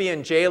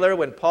Philippian jailer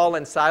when Paul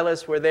and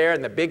Silas were there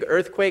and the big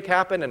earthquake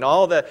happened and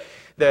all the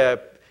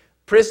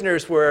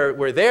prisoners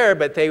were there,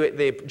 but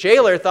the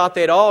jailer thought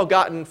they'd all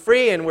gotten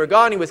free and were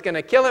gone. He was going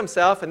to kill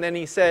himself, and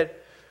then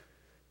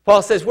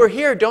Paul says, we're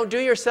here, don't do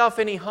yourself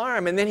any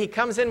harm. And then he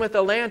comes in with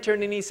a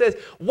lantern and he says,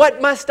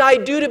 what must I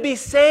do to be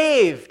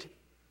saved?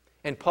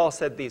 And Paul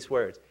said these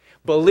words,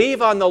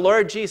 believe on the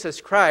Lord Jesus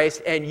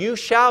Christ and you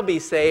shall be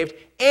saved,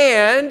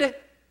 and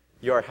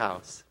your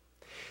house.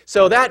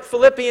 So that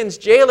Philippians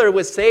jailer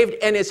was saved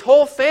and his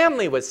whole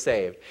family was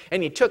saved.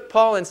 And he took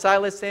Paul and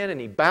Silas in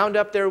and he bound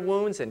up their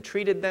wounds and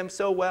treated them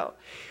so well.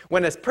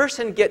 When a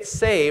person gets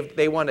saved,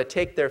 they want to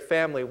take their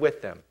family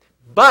with them.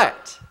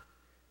 But,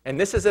 and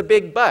this is a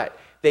big but,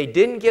 they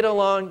didn't get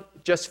along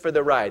just for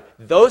the ride.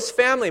 Those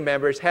family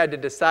members had to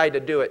decide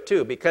to do it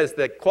too, because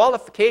the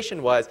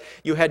qualification was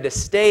you had to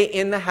stay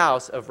in the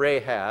house of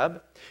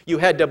Rahab. You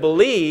had to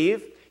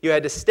believe. You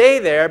had to stay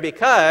there,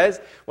 because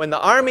when the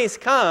armies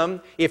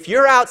come, if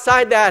you're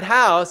outside that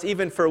house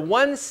even for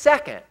 1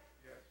 second,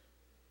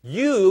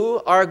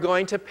 you are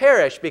going to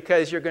perish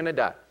because you're going to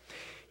die.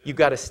 You've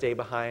got to stay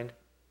behind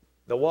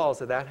the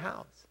walls of that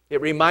house. It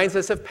reminds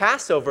us of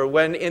Passover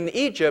when in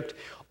Egypt,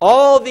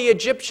 all the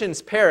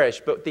Egyptians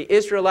perished, but the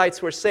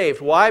Israelites were saved.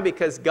 Why?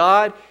 Because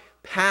God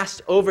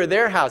passed over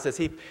their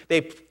houses.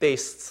 They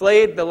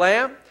slayed the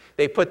lamb.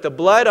 They put the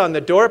blood on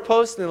the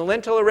doorpost and the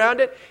lintel around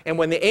it. And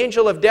when the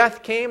angel of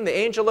death came, the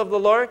angel of the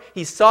Lord,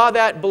 he saw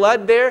that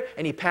blood there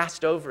and he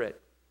passed over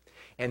it.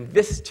 And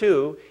this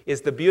too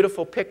is the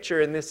beautiful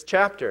picture in this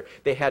chapter.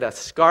 They had a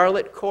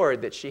scarlet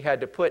cord that she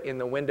had to put in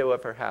the window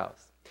of her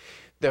house.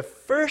 The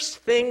first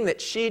thing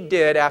that she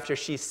did after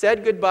she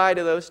said goodbye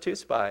to those two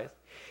spies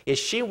is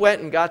she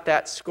went and got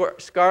that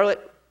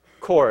scarlet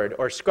cord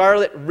or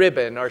scarlet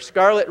ribbon or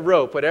scarlet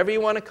rope, whatever you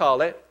want to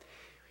call it,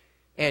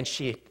 and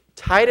she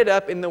tied it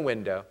up in the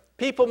window.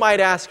 People might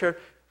ask her,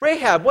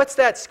 Rahab, what's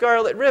that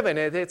scarlet ribbon?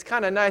 It's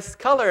kind of nice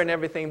color and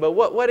everything, but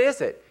what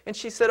is it? And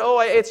she said, oh,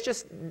 it's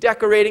just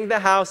decorating the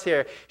house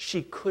here.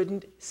 She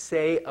couldn't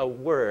say a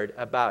word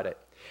about it.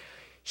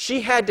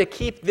 She had to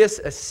keep this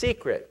a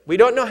secret. We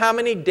don't know how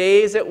many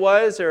days it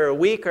was, or a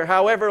week, or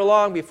however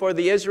long before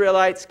the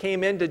Israelites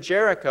came into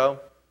Jericho.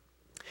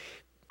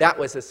 That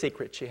was a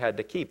secret she had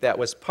to keep. That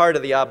was part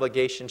of the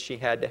obligation she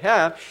had to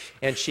have,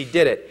 and she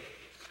did it.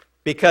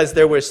 Because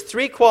there was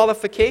 3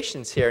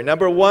 qualifications here.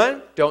 Number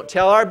 1, don't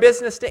tell our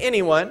business to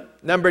anyone.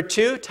 Number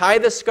 2, tie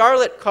the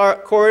scarlet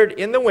cord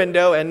in the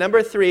window. And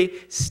number 3,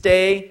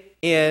 stay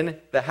in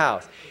the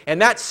house.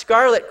 And that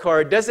scarlet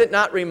cord, does it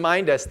not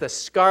remind us the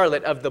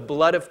scarlet of the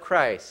blood of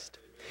Christ?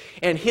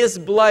 And His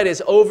blood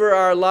is over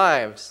our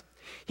lives.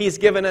 He's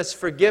given us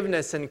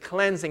forgiveness and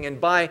cleansing.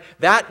 And by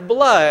that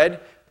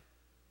blood,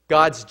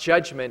 God's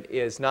judgment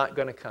is not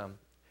going to come.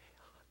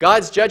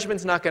 God's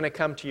judgment's not going to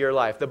come to your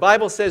life. The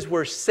Bible says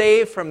we're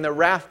saved from the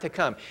wrath to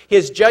come.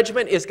 His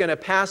judgment is going to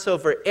pass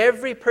over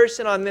every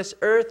person on this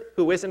earth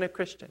who isn't a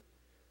Christian.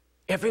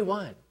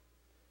 Everyone.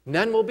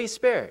 None will be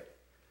spared.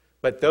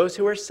 But those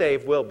who are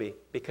saved will be,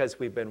 because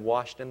we've been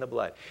washed in the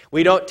blood.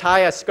 We don't tie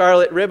a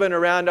scarlet ribbon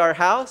around our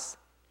house,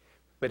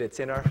 but it's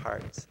in our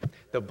hearts.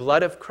 The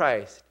blood of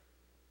Christ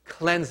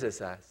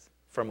cleanses us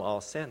from all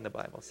sin, the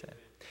Bible said.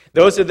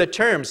 Those are the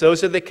terms,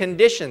 those are the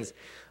conditions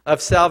of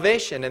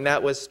salvation, and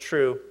that was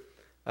true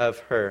of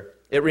her.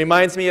 It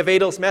reminds me of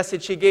Adel's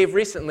message he gave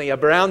recently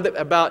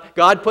about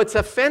God puts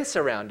a fence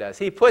around us.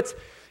 He puts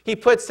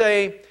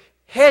a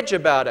hedge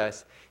about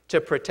us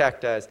to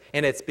protect us.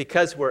 And it's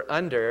because we're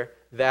under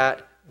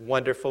that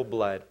wonderful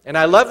blood. And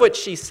I love what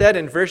she said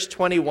in verse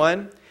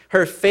 21.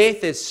 Her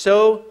faith is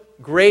so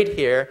great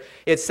here.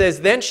 It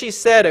says, then she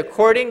said,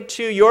 according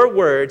to your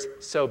words,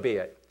 so be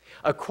it.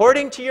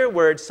 According to your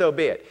words, so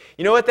be it.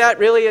 You know what that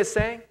really is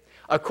saying?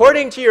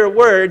 According to your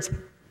words,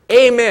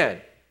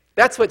 amen.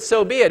 That's what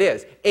so be it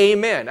is.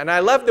 Amen. And I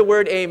love the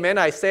word amen.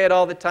 I say it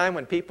all the time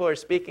when people are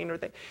speaking or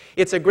things.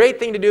 It's a great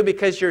thing to do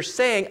because you're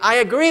saying, I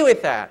agree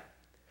with that.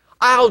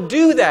 I'll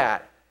do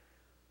that.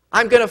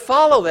 I'm going to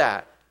follow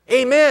that.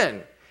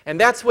 Amen. And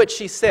that's what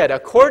she said.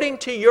 According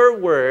to your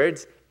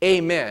words,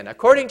 amen.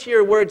 According to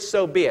your words,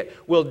 so be it.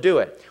 We'll do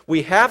it.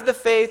 We have the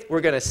faith.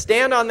 We're going to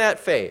stand on that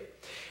faith.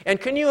 And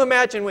can you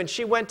imagine when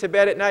she went to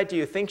bed at night, do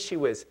you think she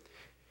was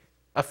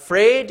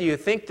afraid? Do you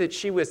think that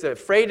she was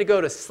afraid to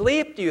go to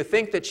sleep? Do you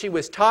think that she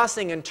was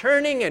tossing and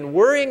turning and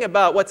worrying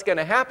about what's going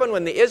to happen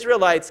when the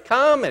Israelites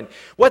come and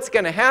what's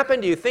going to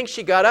happen? Do you think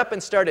she got up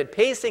and started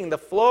pacing the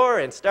floor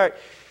and start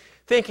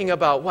thinking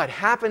about what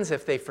happens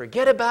if they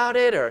forget about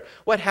it, or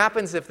what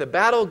happens if the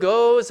battle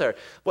goes, or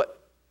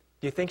what?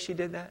 Do you think she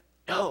did that?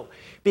 No,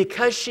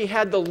 because she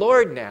had the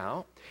Lord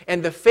now,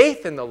 and the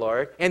faith in the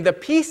Lord, and the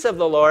peace of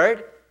the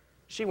Lord,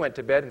 she went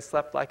to bed and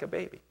slept like a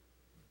baby.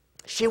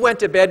 She went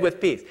to bed with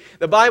peace.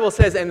 The Bible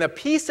says, and the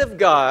peace of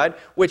God,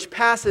 which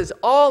passes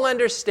all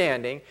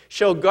understanding,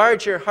 shall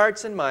guard your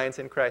hearts and minds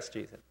in Christ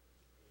Jesus.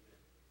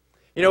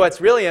 You know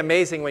what's really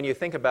amazing when you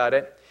think about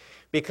it?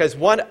 Because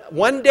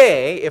one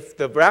day, if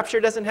the rapture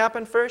doesn't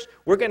happen first,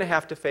 we're going to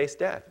have to face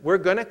death. We're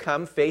going to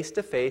come face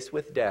to face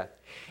with death.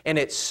 And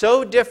it's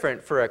so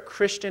different for a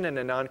Christian and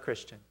a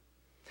non-Christian.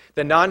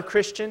 The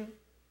non-Christian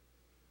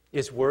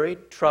is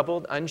worried,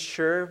 troubled,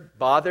 unsure,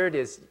 bothered.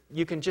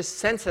 You can just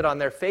sense it on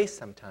their face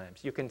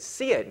sometimes. You can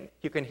see it.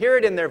 You can hear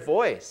it in their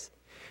voice.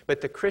 But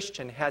the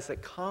Christian has a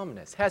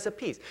calmness, has a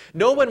peace.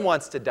 No one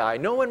wants to die.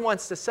 No one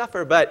wants to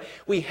suffer. But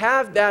we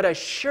have that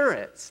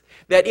assurance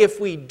that if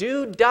we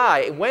do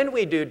die, when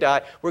we do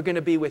die, we're going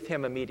to be with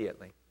Him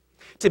immediately.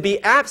 To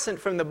be absent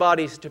from the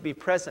body is to be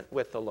present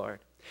with the Lord.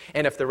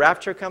 And if the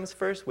rapture comes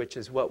first, which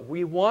is what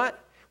we want,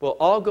 we'll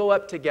all go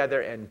up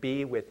together and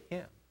be with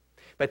Him.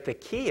 But the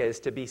key is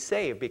to be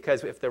saved,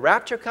 because if the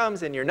rapture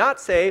comes and you're not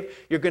saved,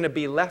 you're going to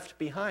be left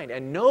behind.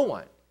 And no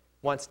one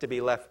wants to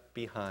be left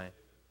behind.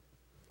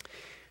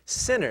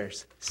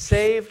 Sinners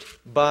saved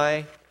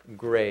by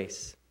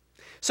grace.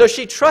 So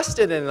she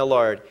trusted in the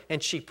Lord,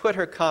 and she put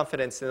her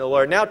confidence in the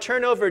Lord. Now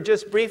turn over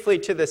just briefly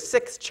to the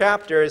 6th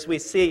chapter, as we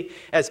see,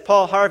 as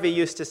Paul Harvey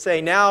used to say,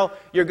 now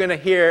you're going to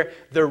hear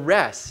the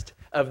rest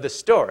of the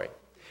story.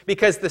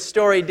 Because the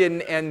story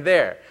didn't end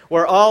there.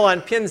 We're all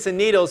on pins and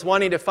needles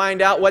wanting to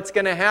find out what's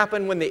going to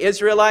happen when the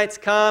Israelites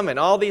come and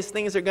all these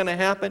things are going to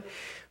happen.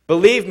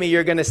 Believe me,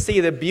 you're going to see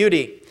the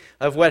beauty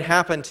of what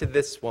happened to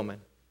this woman.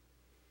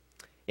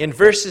 In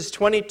verses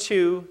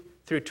 22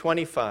 through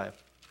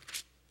 25,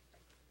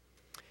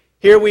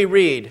 here we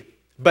read,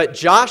 but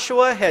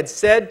Joshua had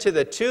said to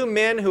the 2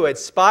 men who had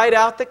spied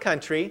out the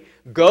country,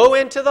 go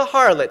into the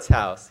harlot's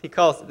house. He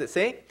calls it,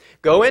 see?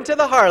 Go into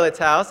the harlot's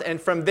house,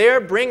 and from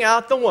there bring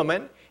out the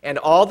woman and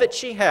all that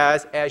she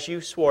has, as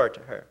you swore to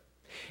her.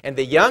 And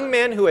the young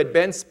men who had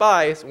been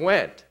spies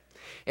went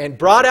and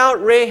brought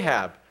out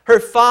Rahab, her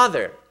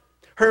father,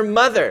 her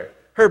mother,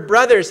 her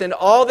brothers, and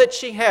all that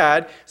she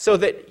had, so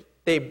that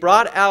they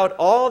brought out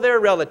all their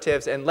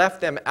relatives and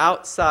left them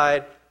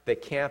outside the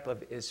camp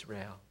of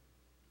Israel.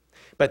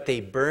 But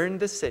they burned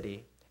the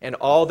city and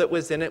all that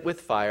was in it with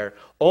fire.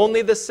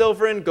 Only the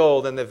silver and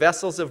gold and the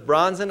vessels of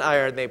bronze and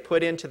iron they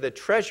put into the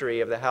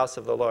treasury of the house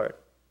of the Lord.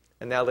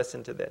 And now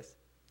listen to this.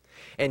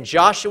 And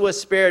Joshua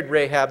spared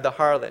Rahab the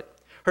harlot,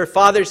 her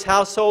father's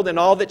household and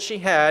all that she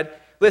had.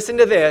 Listen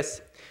to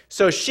this.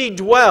 So she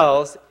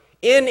dwells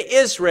in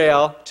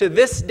Israel to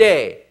this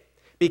day,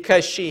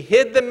 because she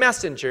hid the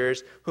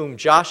messengers whom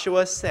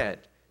Joshua sent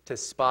to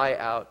spy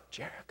out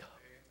Jericho.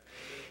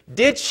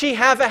 Did she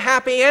have a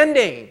happy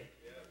ending?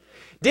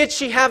 Did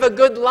she have a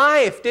good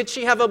life? Did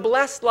she have a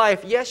blessed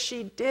life? Yes,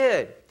 she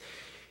did.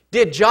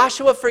 Did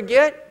Joshua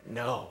forget?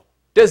 No.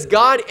 Does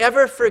God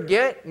ever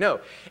forget? No.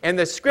 And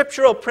the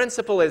scriptural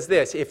principle is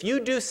this. If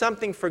you do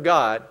something for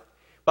God,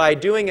 by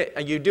doing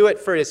it, you do it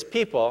for His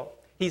people,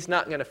 He's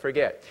not going to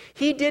forget.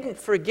 He didn't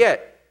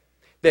forget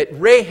that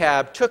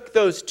Rahab took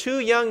those 2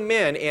 young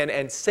men in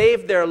and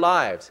saved their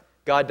lives.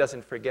 God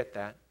doesn't forget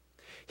that.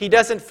 He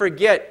doesn't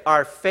forget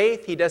our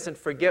faith. He doesn't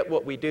forget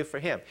what we do for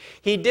Him.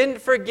 He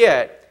didn't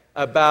forget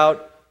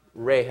about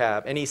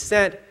Rahab. And He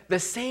sent the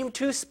same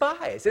 2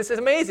 spies. This is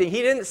amazing.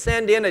 He didn't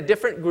send in a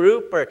different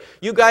group or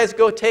you guys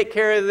go take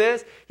care of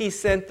this. He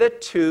sent the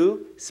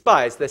 2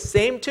 spies, the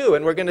same 2.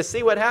 And we're going to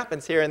see what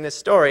happens here in this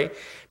story,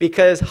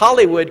 because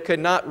Hollywood could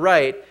not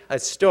write a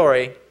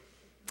story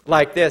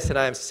like this, and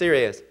I'm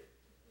serious.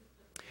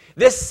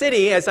 This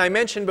city, as I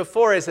mentioned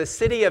before, is a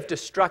city of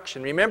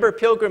destruction. Remember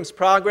Pilgrim's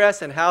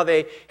Progress and how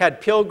they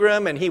had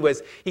Pilgrim and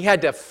he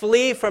had to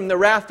flee from the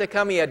wrath to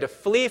come. He had to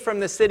flee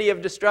from the city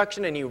of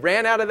destruction, and he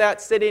ran out of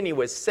that city and he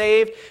was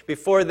saved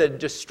before the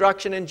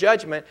destruction and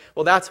judgment.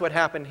 Well, that's what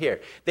happened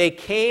here. They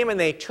came and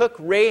they took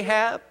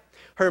Rahab,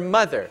 her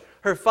mother,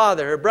 her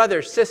father, her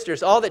brothers,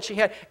 sisters, all that she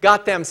had,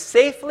 got them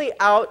safely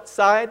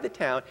outside the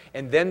town,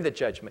 and then the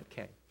judgment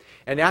came.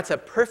 And that's a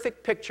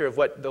perfect picture of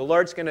what the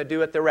Lord's going to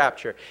do at the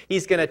rapture.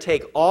 He's going to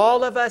take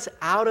all of us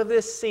out of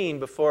this scene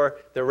before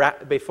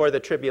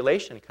the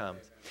tribulation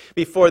comes,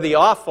 before the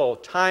awful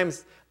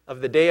times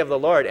of the day of the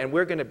Lord, and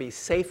we're going to be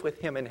safe with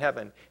Him in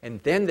heaven, and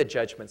then the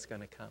judgment's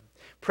going to come.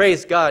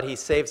 Praise God, He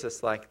saves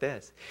us like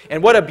this.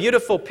 And what a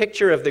beautiful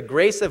picture of the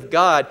grace of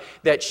God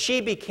that she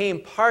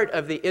became part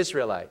of the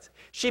Israelites.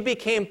 She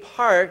became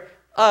part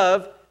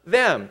of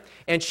them.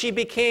 And she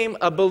became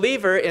a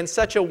believer in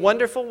such a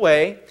wonderful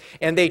way,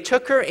 and they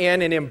took her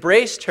in and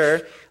embraced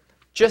her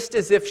just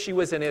as if she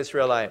was an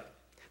Israelite.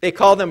 They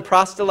called them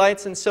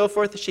proselytes and so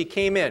forth. She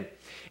came in.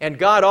 And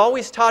God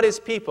always taught His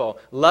people,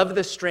 love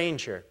the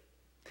stranger.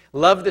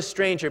 Love the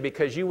stranger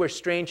because you were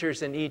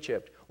strangers in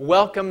Egypt.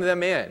 Welcome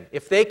them in.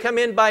 If they come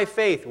in by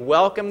faith,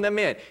 welcome them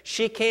in.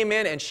 She came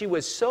in and she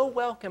was so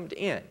welcomed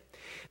in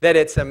that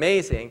it's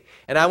amazing.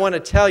 And I want to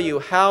tell you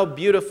how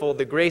beautiful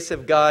the grace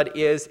of God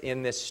is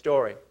in this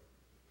story.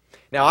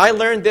 Now, I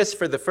learned this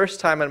for the first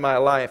time in my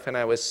life, and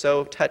I was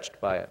so touched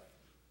by it.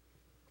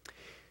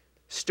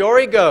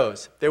 Story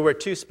goes, there were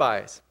 2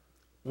 spies.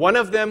 One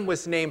of them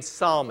was named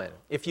Salmon.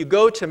 If you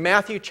go to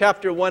Matthew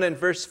chapter 1 and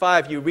verse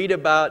 5, you read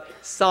about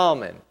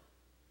Salmon.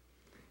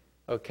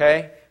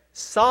 Okay?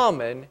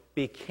 Salmon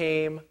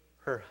became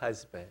her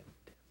husband.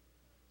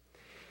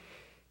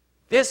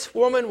 This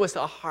woman was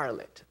a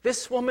harlot.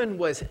 This woman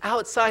was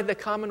outside the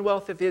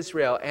Commonwealth of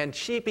Israel, and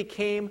she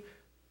became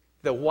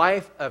the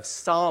wife of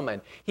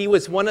Salmon. He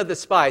was one of the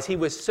spies. He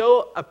was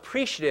so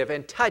appreciative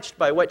and touched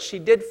by what she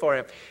did for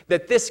him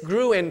that this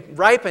grew and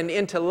ripened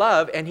into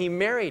love, and he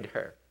married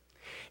her.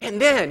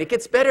 And then, it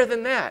gets better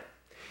than that.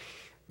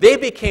 They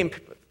became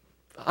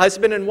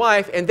husband and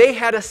wife, and they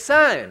had a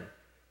son.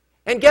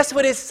 And guess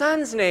what his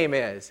son's name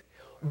is?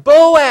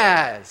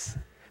 Boaz.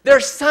 Their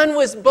son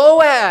was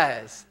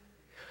Boaz.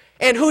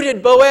 And who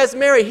did Boaz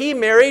marry? He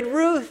married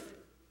Ruth.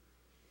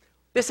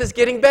 This is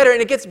getting better,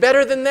 and it gets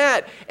better than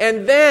that.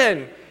 And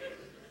then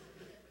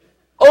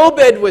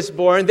Obed was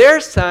born,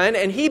 their son,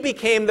 and he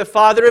became the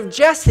father of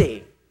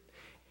Jesse.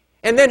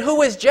 And then who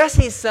was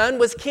Jesse's son?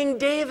 Was King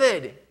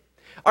David.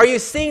 Are you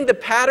seeing the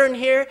pattern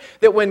here?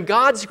 That when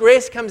God's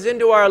grace comes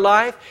into our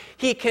life,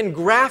 He can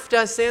graft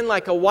us in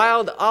like a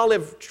wild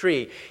olive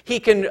tree. He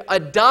can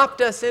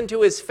adopt us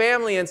into His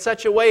family in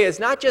such a way as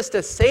not just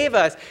to save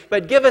us,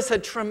 but give us a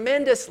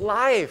tremendous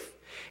life.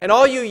 And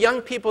all you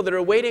young people that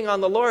are waiting on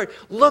the Lord,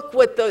 look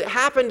what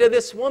happened to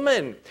this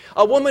woman.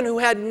 A woman who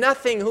had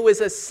nothing, who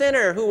was a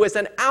sinner, who was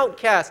an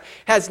outcast,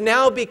 has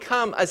now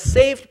become a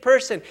saved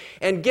person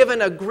and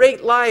given a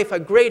great life, a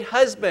great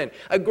husband,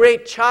 a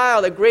great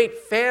child, a great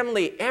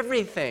family,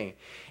 everything.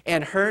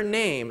 And her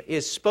name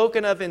is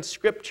spoken of in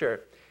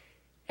Scripture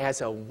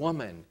as a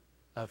woman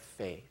of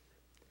faith.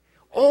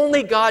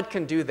 Only God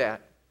can do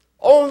that.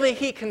 Only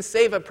He can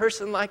save a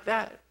person like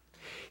that.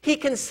 He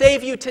can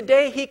save you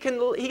today.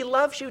 He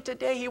loves you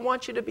today. He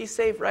wants you to be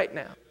saved right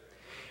now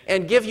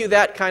and give you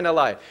that kind of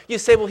life. You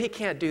say, well, He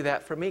can't do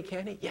that for me,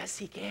 can He? Yes,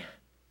 He can.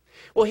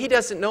 Well, He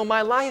doesn't know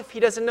my life. He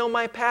doesn't know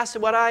my past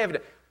and what I have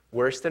done.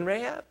 Worse than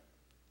Rahab?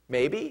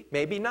 Maybe,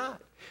 maybe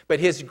not. But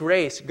His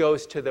grace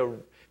goes to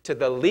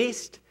the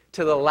least,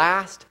 to the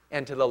last,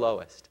 and to the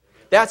lowest.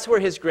 That's where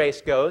His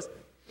grace goes.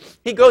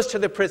 He goes to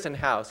the prison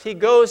house. He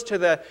goes to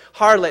the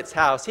harlot's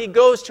house. He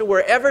goes to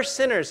wherever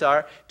sinners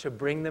are to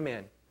bring them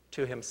in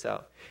to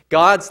Himself.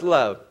 God's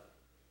love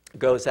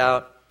goes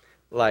out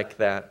like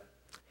that.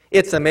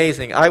 It's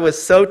amazing. I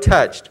was so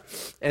touched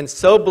and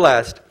so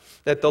blessed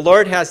that the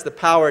Lord has the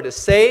power to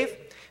save,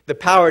 the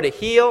power to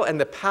heal, and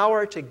the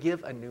power to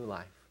give a new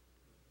life.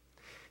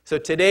 So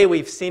today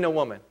we've seen a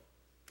woman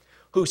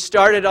who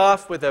started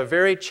off with a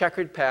very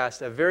checkered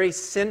past, a very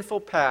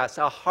sinful past,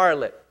 a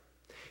harlot,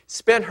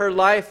 spent her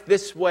life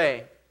this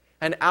way,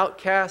 an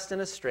outcast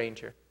and a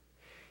stranger,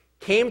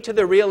 came to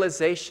the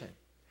realization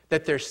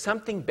that there's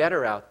something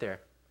better out there.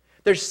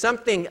 There's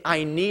something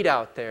I need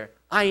out there.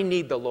 I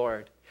need the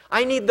Lord.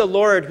 I need the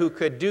Lord who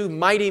could do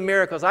mighty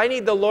miracles. I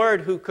need the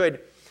Lord who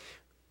could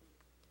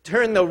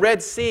turn the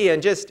Red Sea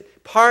and just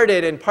part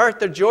it and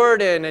part the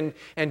Jordan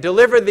and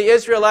deliver the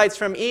Israelites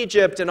from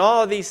Egypt and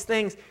all of these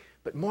things.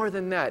 But more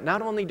than that,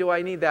 not only do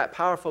I need that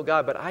powerful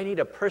God, but I need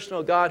a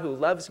personal God who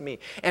loves me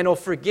and will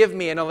forgive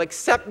me and will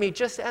accept me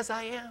just as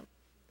I am,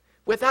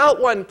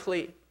 without one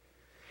plea.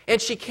 And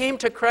she came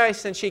to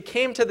Christ and she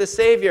came to the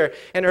Savior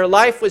and her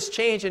life was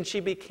changed and she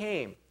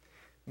became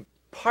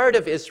part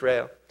of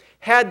Israel,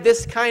 had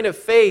this kind of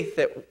faith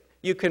that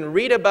you can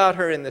read about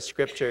her in the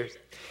Scriptures.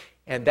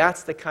 And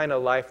that's the kind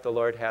of life the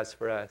Lord has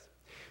for us.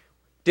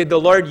 Did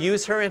the Lord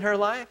use her in her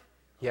life?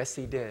 Yes,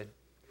 He did.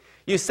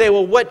 You say,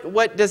 well,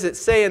 what does it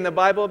say in the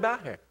Bible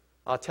about her?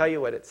 I'll tell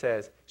you what it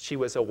says. She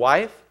was a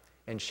wife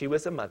and she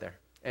was a mother.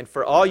 And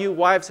for all you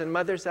wives and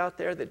mothers out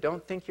there that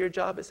don't think your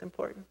job is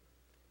important,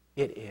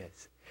 it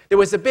is. There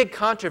was a big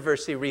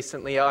controversy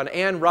recently on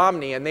Ann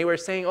Romney, and they were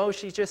saying, oh,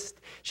 she's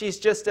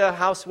just a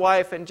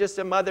housewife and just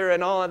a mother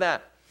and all of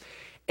that.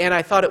 And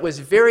I thought it was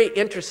very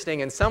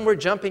interesting, and some were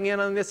jumping in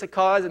on this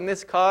cause,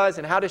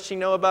 and how does she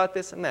know about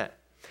this and that?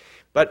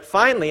 But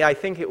finally, I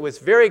think it was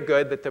very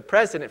good that the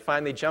president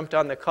finally jumped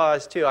on the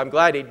cause too. I'm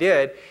glad he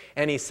did.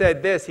 And he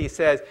said this, he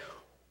says,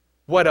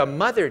 what a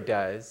mother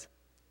does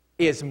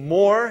is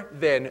more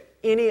than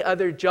any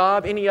other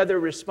job, any other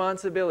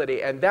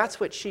responsibility. And that's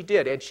what she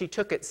did, and she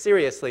took it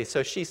seriously.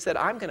 So she said,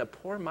 I'm going to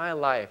pour my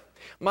life,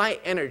 my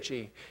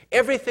energy,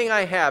 everything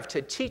I have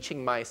to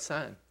teaching my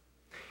son.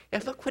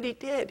 And look what he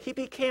did. He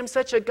became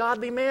such a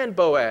godly man,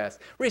 Boaz.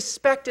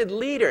 Respected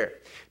leader.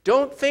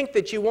 Don't think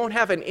that you won't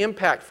have an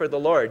impact for the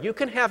Lord. You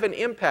can have an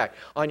impact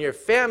on your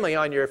family,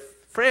 on your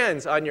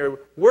friends, on your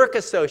work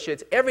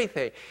associates,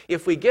 everything.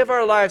 If we give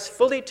our lives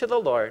fully to the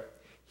Lord,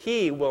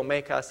 He will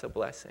make us a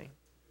blessing.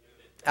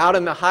 Out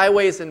in the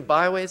highways and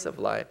byways of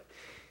life,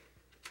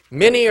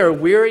 many are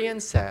weary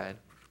and sad.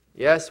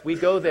 Yes, we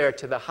go there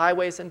to the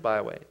highways and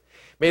byways.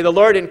 May the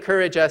Lord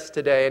encourage us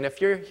today. And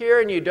if you're here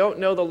and you don't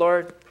know the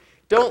Lord,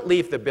 don't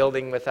leave the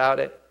building without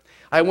it.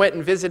 I went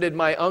and visited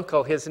my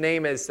uncle. His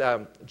name is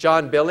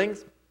John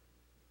Billings.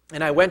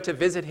 And I went to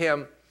visit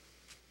him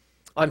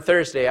on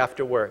Friday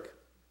after work.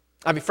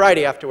 On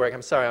Friday after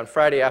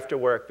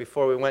work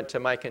before we went to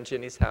Mike and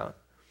Ginny's house.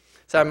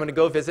 So I'm going to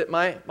go visit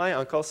my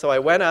uncle. So I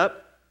went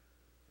up,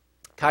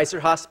 Kaiser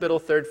Hospital,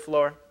 3rd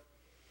floor.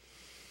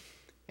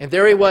 And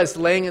there he was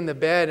laying in the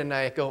bed, and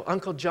I go,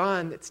 Uncle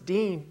John, it's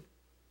Dean.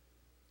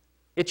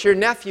 It's your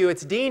nephew,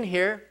 it's Dean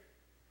here.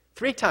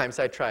 3 times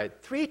I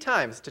tried, 3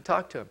 times to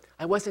talk to him.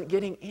 I wasn't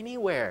getting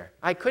anywhere.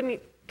 I couldn't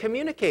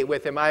communicate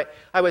with him. I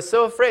was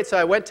so afraid. So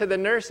I went to the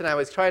nurse and I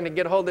was trying to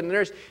get a hold of the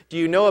nurse. Do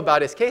you know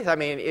about his case? I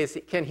mean,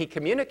 can he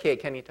communicate?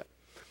 Can he talk?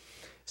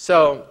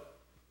 So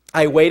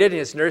I waited, and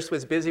his nurse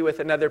was busy with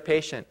another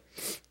patient.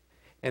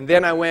 And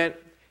then I went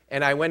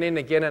in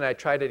again and I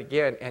tried it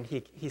again, and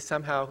he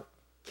somehow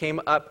came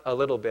up a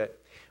little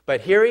bit.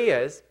 But here he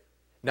is,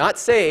 not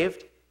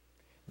saved,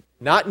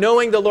 not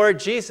knowing the Lord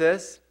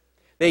Jesus.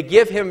 They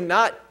give him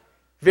not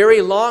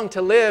very long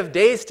to live,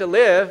 days to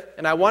live,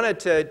 and I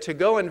wanted to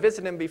go and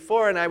visit him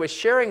before, and I was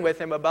sharing with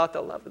him about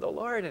the love of the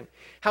Lord and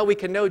how we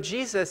can know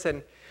Jesus,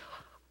 and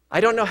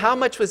I don't know how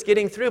much was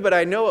getting through, but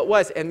I know it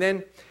was. And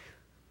then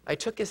I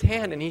took his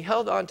hand, and he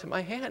held on to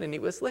my hand, and he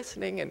was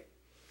listening. And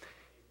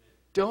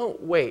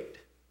don't wait.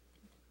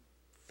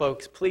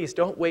 Folks, please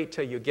don't wait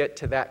till you get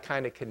to that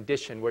kind of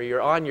condition where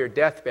you're on your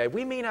deathbed.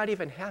 We may not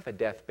even have a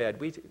deathbed.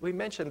 We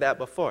mentioned that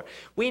before.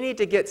 We need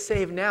to get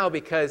saved now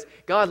because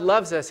God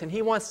loves us and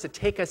He wants to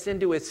take us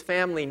into His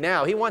family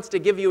now. He wants to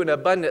give you an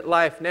abundant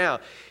life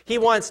now. He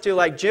wants to,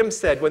 like Jim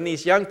said, when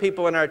these young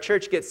people in our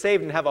church get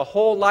saved and have a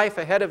whole life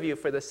ahead of you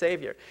for the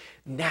Savior.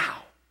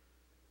 Now,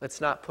 let's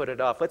not put it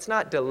off. Let's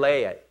not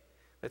delay it.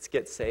 Let's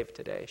get saved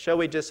today. Shall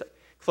we just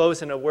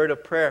close in a word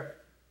of prayer?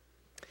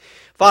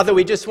 Father,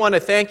 we just want to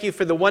thank you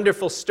for the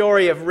wonderful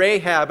story of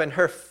Rahab and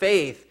her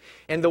faith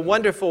and the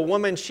wonderful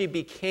woman she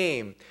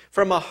became.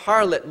 From a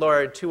harlot,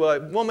 Lord, to a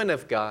woman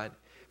of God.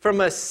 From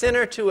a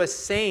sinner to a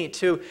saint,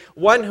 to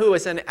one who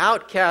is an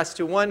outcast,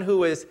 to one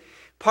who is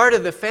part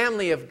of the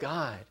family of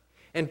God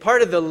and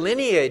part of the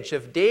lineage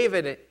of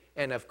David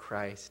and of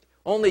Christ.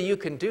 Only you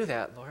can do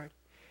that, Lord.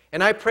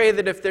 And I pray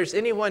that if there's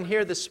anyone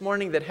here this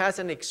morning that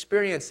hasn't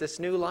experienced this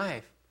new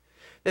life,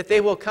 that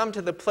they will come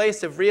to the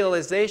place of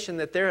realization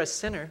that they're a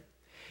sinner,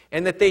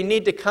 and that they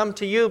need to come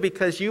to you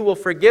because you will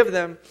forgive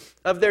them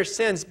of their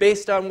sins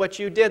based on what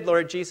you did,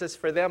 Lord Jesus,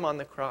 for them on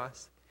the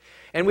cross.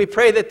 And we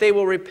pray that they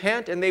will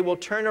repent and they will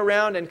turn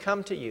around and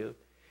come to you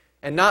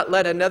and not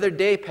let another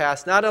day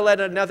pass, not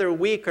let another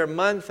week or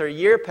month or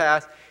year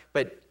pass,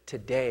 but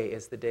today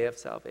is the day of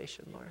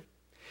salvation, Lord.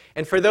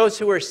 And for those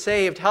who are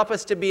saved, help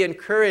us to be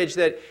encouraged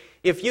that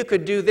if you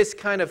could do this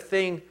kind of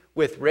thing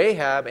with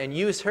Rahab and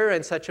use her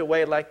in such a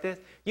way like this,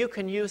 you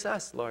can use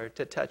us, Lord,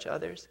 to touch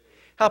others.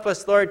 Help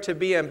us, Lord, to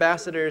be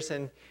ambassadors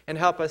and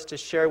help us to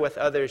share with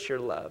others your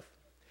love.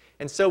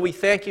 And so we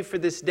thank you for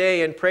this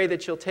day and pray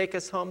that you'll take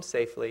us home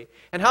safely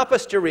and help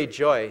us to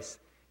rejoice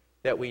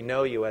that we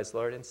know you as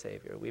Lord and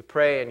Savior. We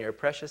pray in your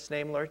precious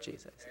name, Lord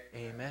Jesus.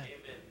 Amen. Amen.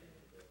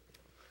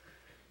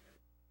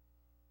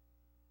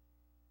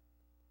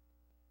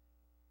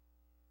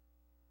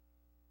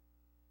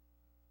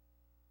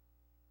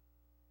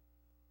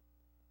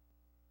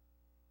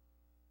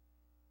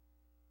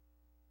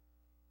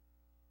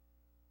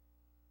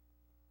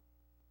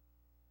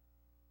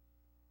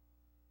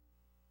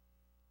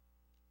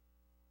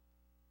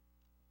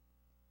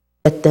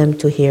 Get them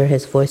to hear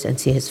His voice and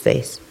see His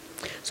face.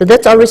 So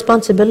that's our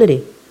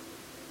responsibility.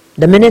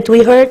 The minute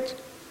we hurt,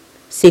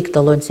 seek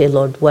the Lord and say,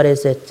 Lord, what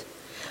is it?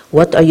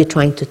 What are you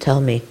trying to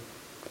tell me?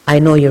 I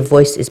know your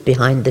voice is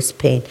behind this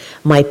pain.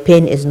 My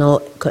pain is no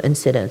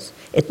coincidence.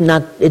 It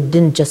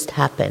didn't just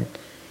happen.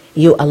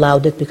 You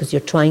allowed it because you're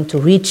trying to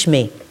reach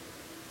me.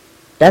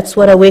 That's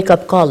what a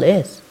wake-up call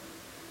is.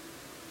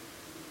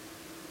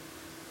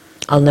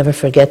 I'll never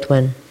forget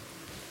when,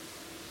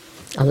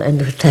 I'll end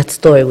with that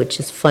story, which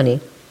is funny.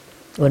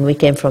 When we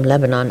came from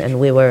Lebanon and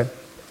we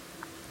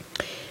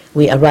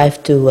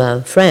arrived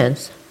to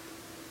France,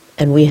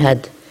 and we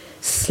had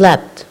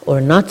slept or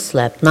not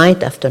slept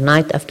night after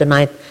night after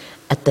night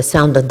at the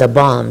sound of the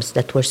bombs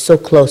that were so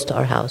close to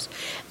our house.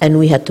 And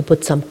we had to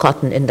put some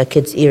cotton in the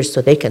kids' ears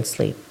so they can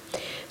sleep.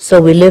 So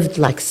we lived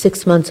like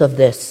 6 months of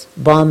this,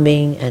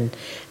 bombing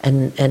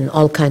and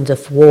all kinds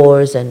of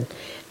wars and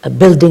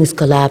buildings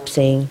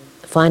collapsing.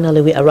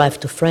 Finally, we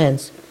arrived to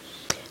France,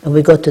 and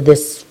we go to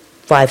this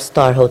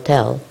 5-star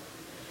hotel.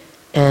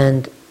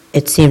 And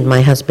it seemed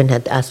my husband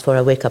had asked for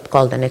a wake-up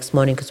call the next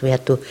morning because we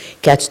had to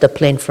catch the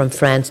plane from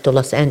France to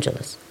Los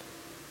Angeles.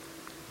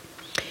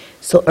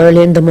 So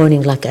early in the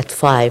morning, like at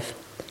 5,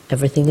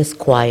 everything is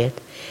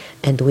quiet,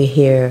 and we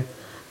hear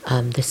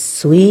this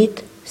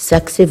sweet,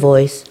 sexy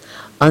voice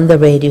on the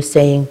radio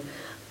saying,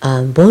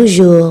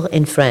 bonjour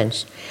in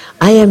French.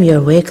 I am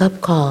your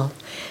wake-up call.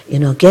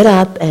 Get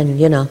up and,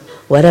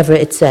 whatever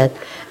it said.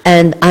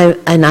 And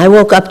I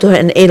woke up to her,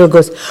 and Adel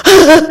goes,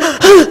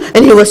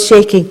 and he was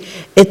shaking.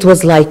 It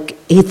was like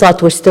he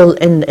thought we're still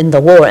in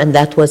the war, and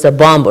that was a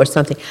bomb or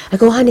something. I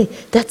go, honey,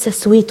 that's a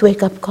sweet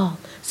wake-up call.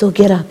 So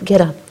get up,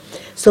 get up.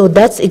 So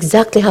that's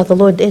exactly how the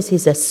Lord is.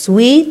 He's a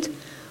sweet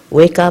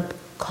wake-up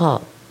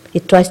call. He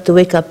tries to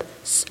wake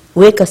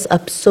us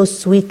up so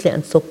sweetly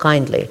and so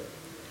kindly.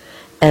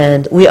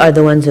 And we are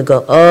the ones who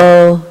go,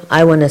 oh,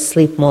 I want to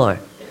sleep more.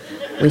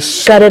 We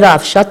shut it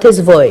off, shut his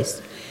voice,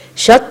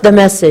 shut the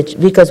message,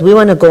 because we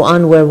want to go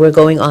on where we're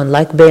going on,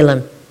 like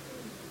Balaam.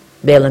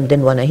 Balaam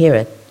didn't want to hear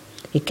it.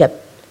 He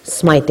kept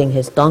smiting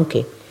his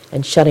donkey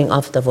and shutting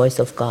off the voice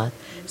of God.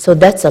 So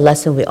that's a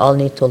lesson we all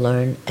need to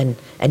learn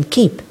and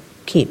keep.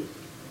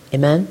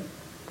 Amen?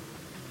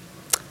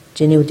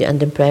 Ginny, would you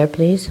end in prayer,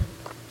 please?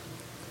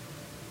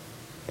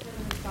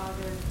 Heavenly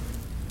Father,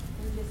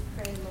 we just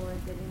pray, Lord,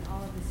 that in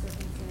all of the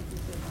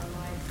circumstances of our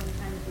lives,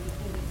 sometimes we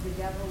think it's the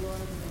devil,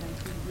 Lord, and I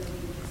think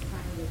really you're just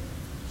trying to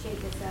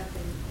shake us up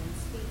and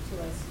speak to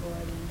us,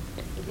 Lord. And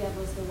the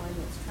devil's the one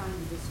that's trying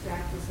to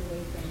distract us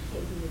away from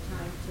taking the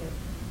time to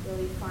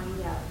really find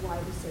out why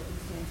the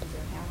circumstances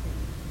are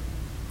happening.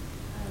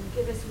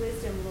 Give us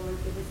wisdom, Lord.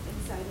 Give us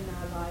insight in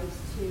our lives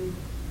to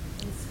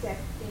inspect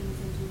things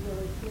and to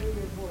really hear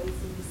your voice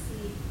and to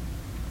see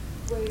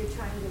where you're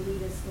trying to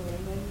lead us, Lord.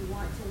 And when you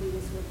want to lead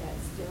us with that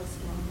still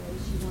small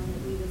voice, you want to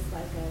lead us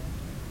like a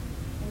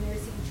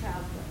nursing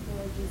child,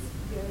 Lord, just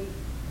very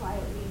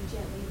quietly and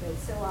gently. But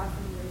so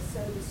often we're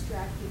so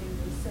distracted and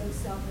we're so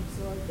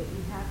self-absorbed that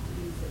you have to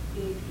use a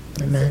big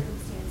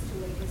circumstance to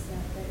wake us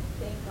up. But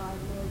thank God,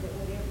 Lord, that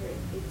whatever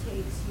it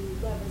takes, you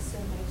love us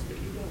so much that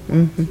you don't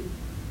want to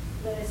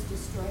let us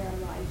destroy our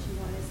lives. You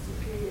want us to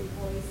hear your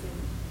voice and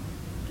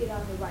get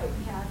on the right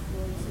path,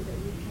 Lord, so that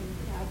we can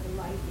have the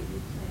life that you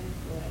planned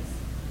for us.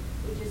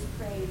 We just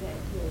pray that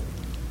you'll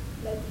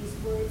let these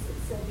words that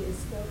Sylvia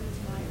has spoken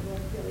tonight,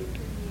 Lord, really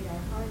permeate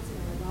our hearts and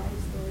our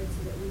lives, Lord, so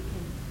that we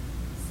can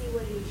see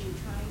what it is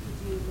you're trying to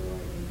do,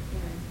 Lord,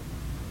 and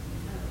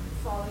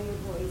follow your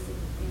voice and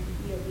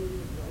be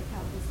obedient, Lord.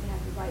 Help us to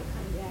have the right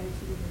kind of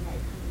attitude and the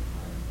right kind of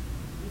heart.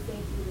 We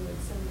thank you, Lord,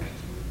 so much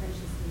in your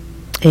precious name.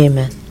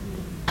 Amen.